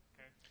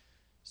 Okay.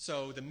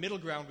 So the middle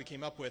ground we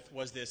came up with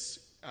was this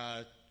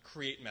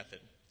create method.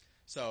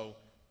 So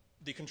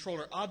the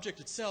controller object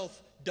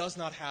itself does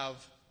not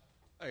have,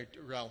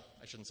 well,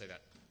 I shouldn't say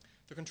that.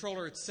 The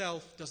controller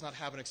itself does not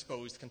have an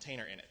exposed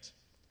container in it.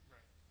 Right.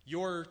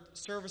 Your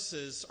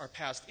services are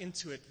passed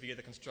into it via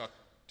the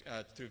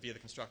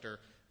constructor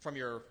from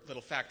your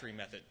little factory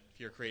method,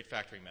 your create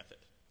factory method.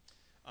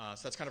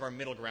 So that's kind of our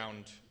middle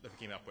ground that we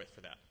came up with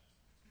for that.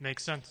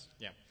 Makes sense.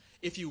 Yeah.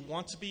 If you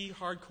want to be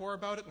hardcore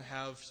about it and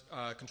have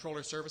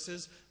controller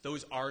services,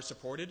 those are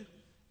supported.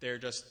 They're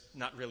just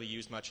not really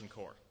used much in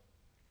core.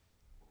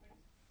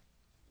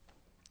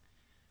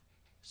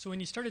 So when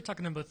you started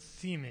talking about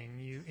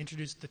theming, you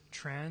introduced the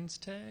trans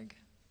tag.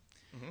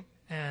 Mm-hmm.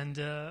 And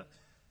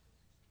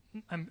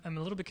I'm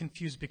a little bit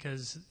confused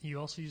because you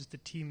also used the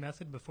T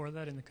method before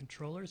that in the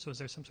controller. So is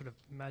there some sort of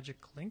magic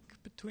link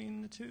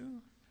between the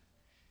two?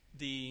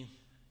 The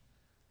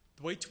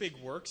way Twig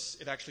works,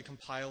 it actually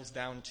compiles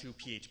down to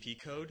PHP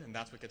code, and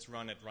that's what gets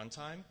run at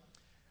runtime.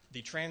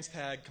 The trans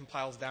tag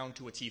compiles down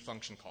to a T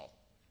function call.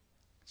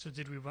 So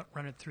did we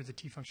run it through the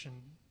T function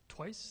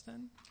twice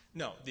then?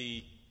 No.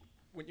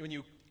 When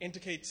you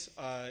indicate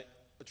a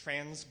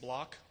trans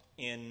block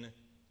in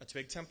a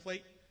Twig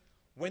template,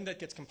 when that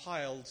gets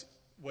compiled,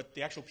 what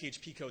the actual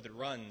PHP code that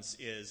runs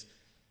is,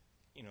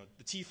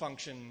 the T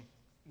function,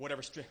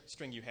 whatever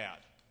string you had.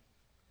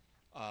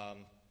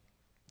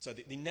 So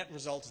the net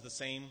result is the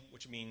same,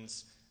 which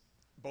means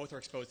both are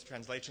exposed to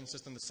translation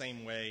system the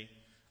same way.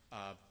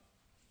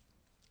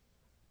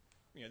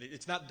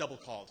 It's not double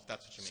called, if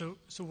that's what you mean.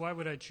 So why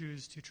would I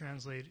choose to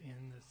translate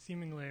in the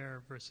theming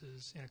layer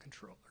versus in a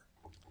controller?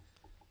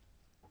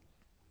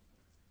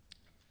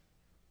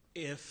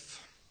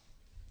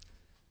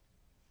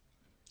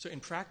 So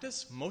in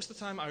practice, most of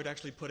the time I would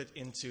actually put it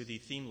into the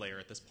theme layer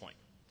at this point.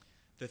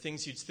 The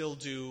things you'd still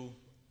do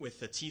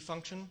with the T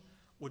function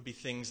would be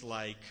things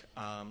like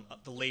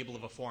the label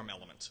of a form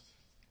element,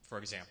 for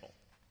example,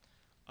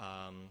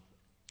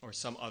 or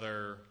some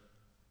other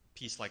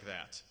piece like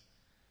that.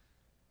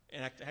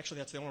 And actually,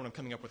 that's the only one I'm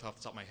coming up with off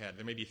the top of my head.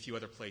 There may be a few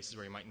other places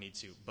where you might need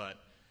to, but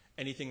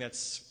anything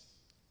that's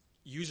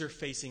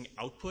user-facing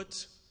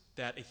output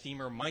that a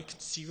themer might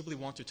conceivably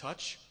want to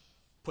touch,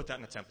 put that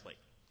in a template.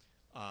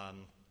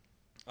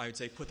 I would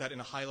say put that in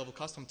a high-level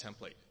custom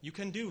template. You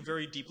can do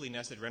very deeply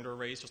nested render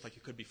arrays just like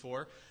you could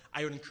before.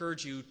 I would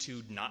encourage you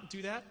to not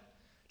do that.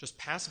 Just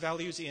pass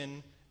values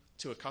in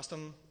to a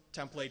custom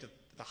template at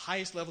the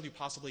highest level you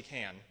possibly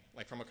can,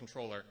 like from a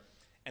controller,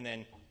 and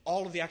then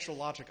all of the actual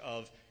logic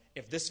of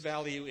if this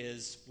value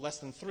is less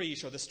than 3,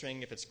 show this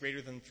string. If it's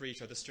greater than 3,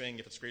 show this string.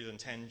 If it's greater than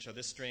 10, show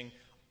this string.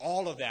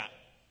 All of that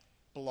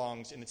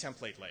belongs in the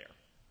template layer.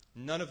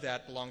 None of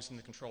that belongs in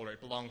the controller.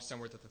 It belongs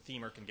somewhere that the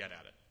themer can get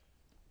at it.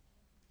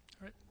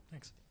 All right,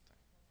 thanks.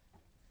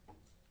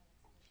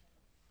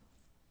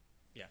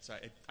 Yeah, so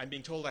I'm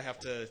being told I have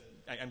to.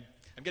 I'm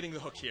getting the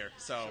hook here,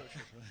 so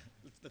sure.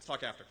 Let's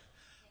talk after.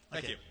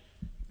 Thank you.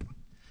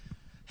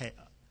 Hey.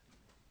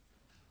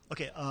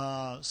 Okay,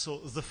 so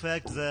the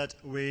fact that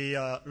we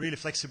are really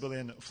flexible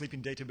in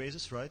flipping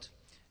databases, right?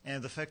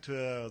 And the fact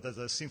that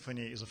the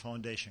Symfony is a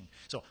foundation.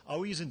 So are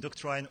we using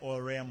Doctrine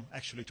or RAM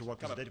actually to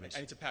work with the database? I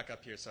need to pack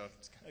up here, so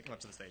come up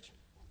to the stage.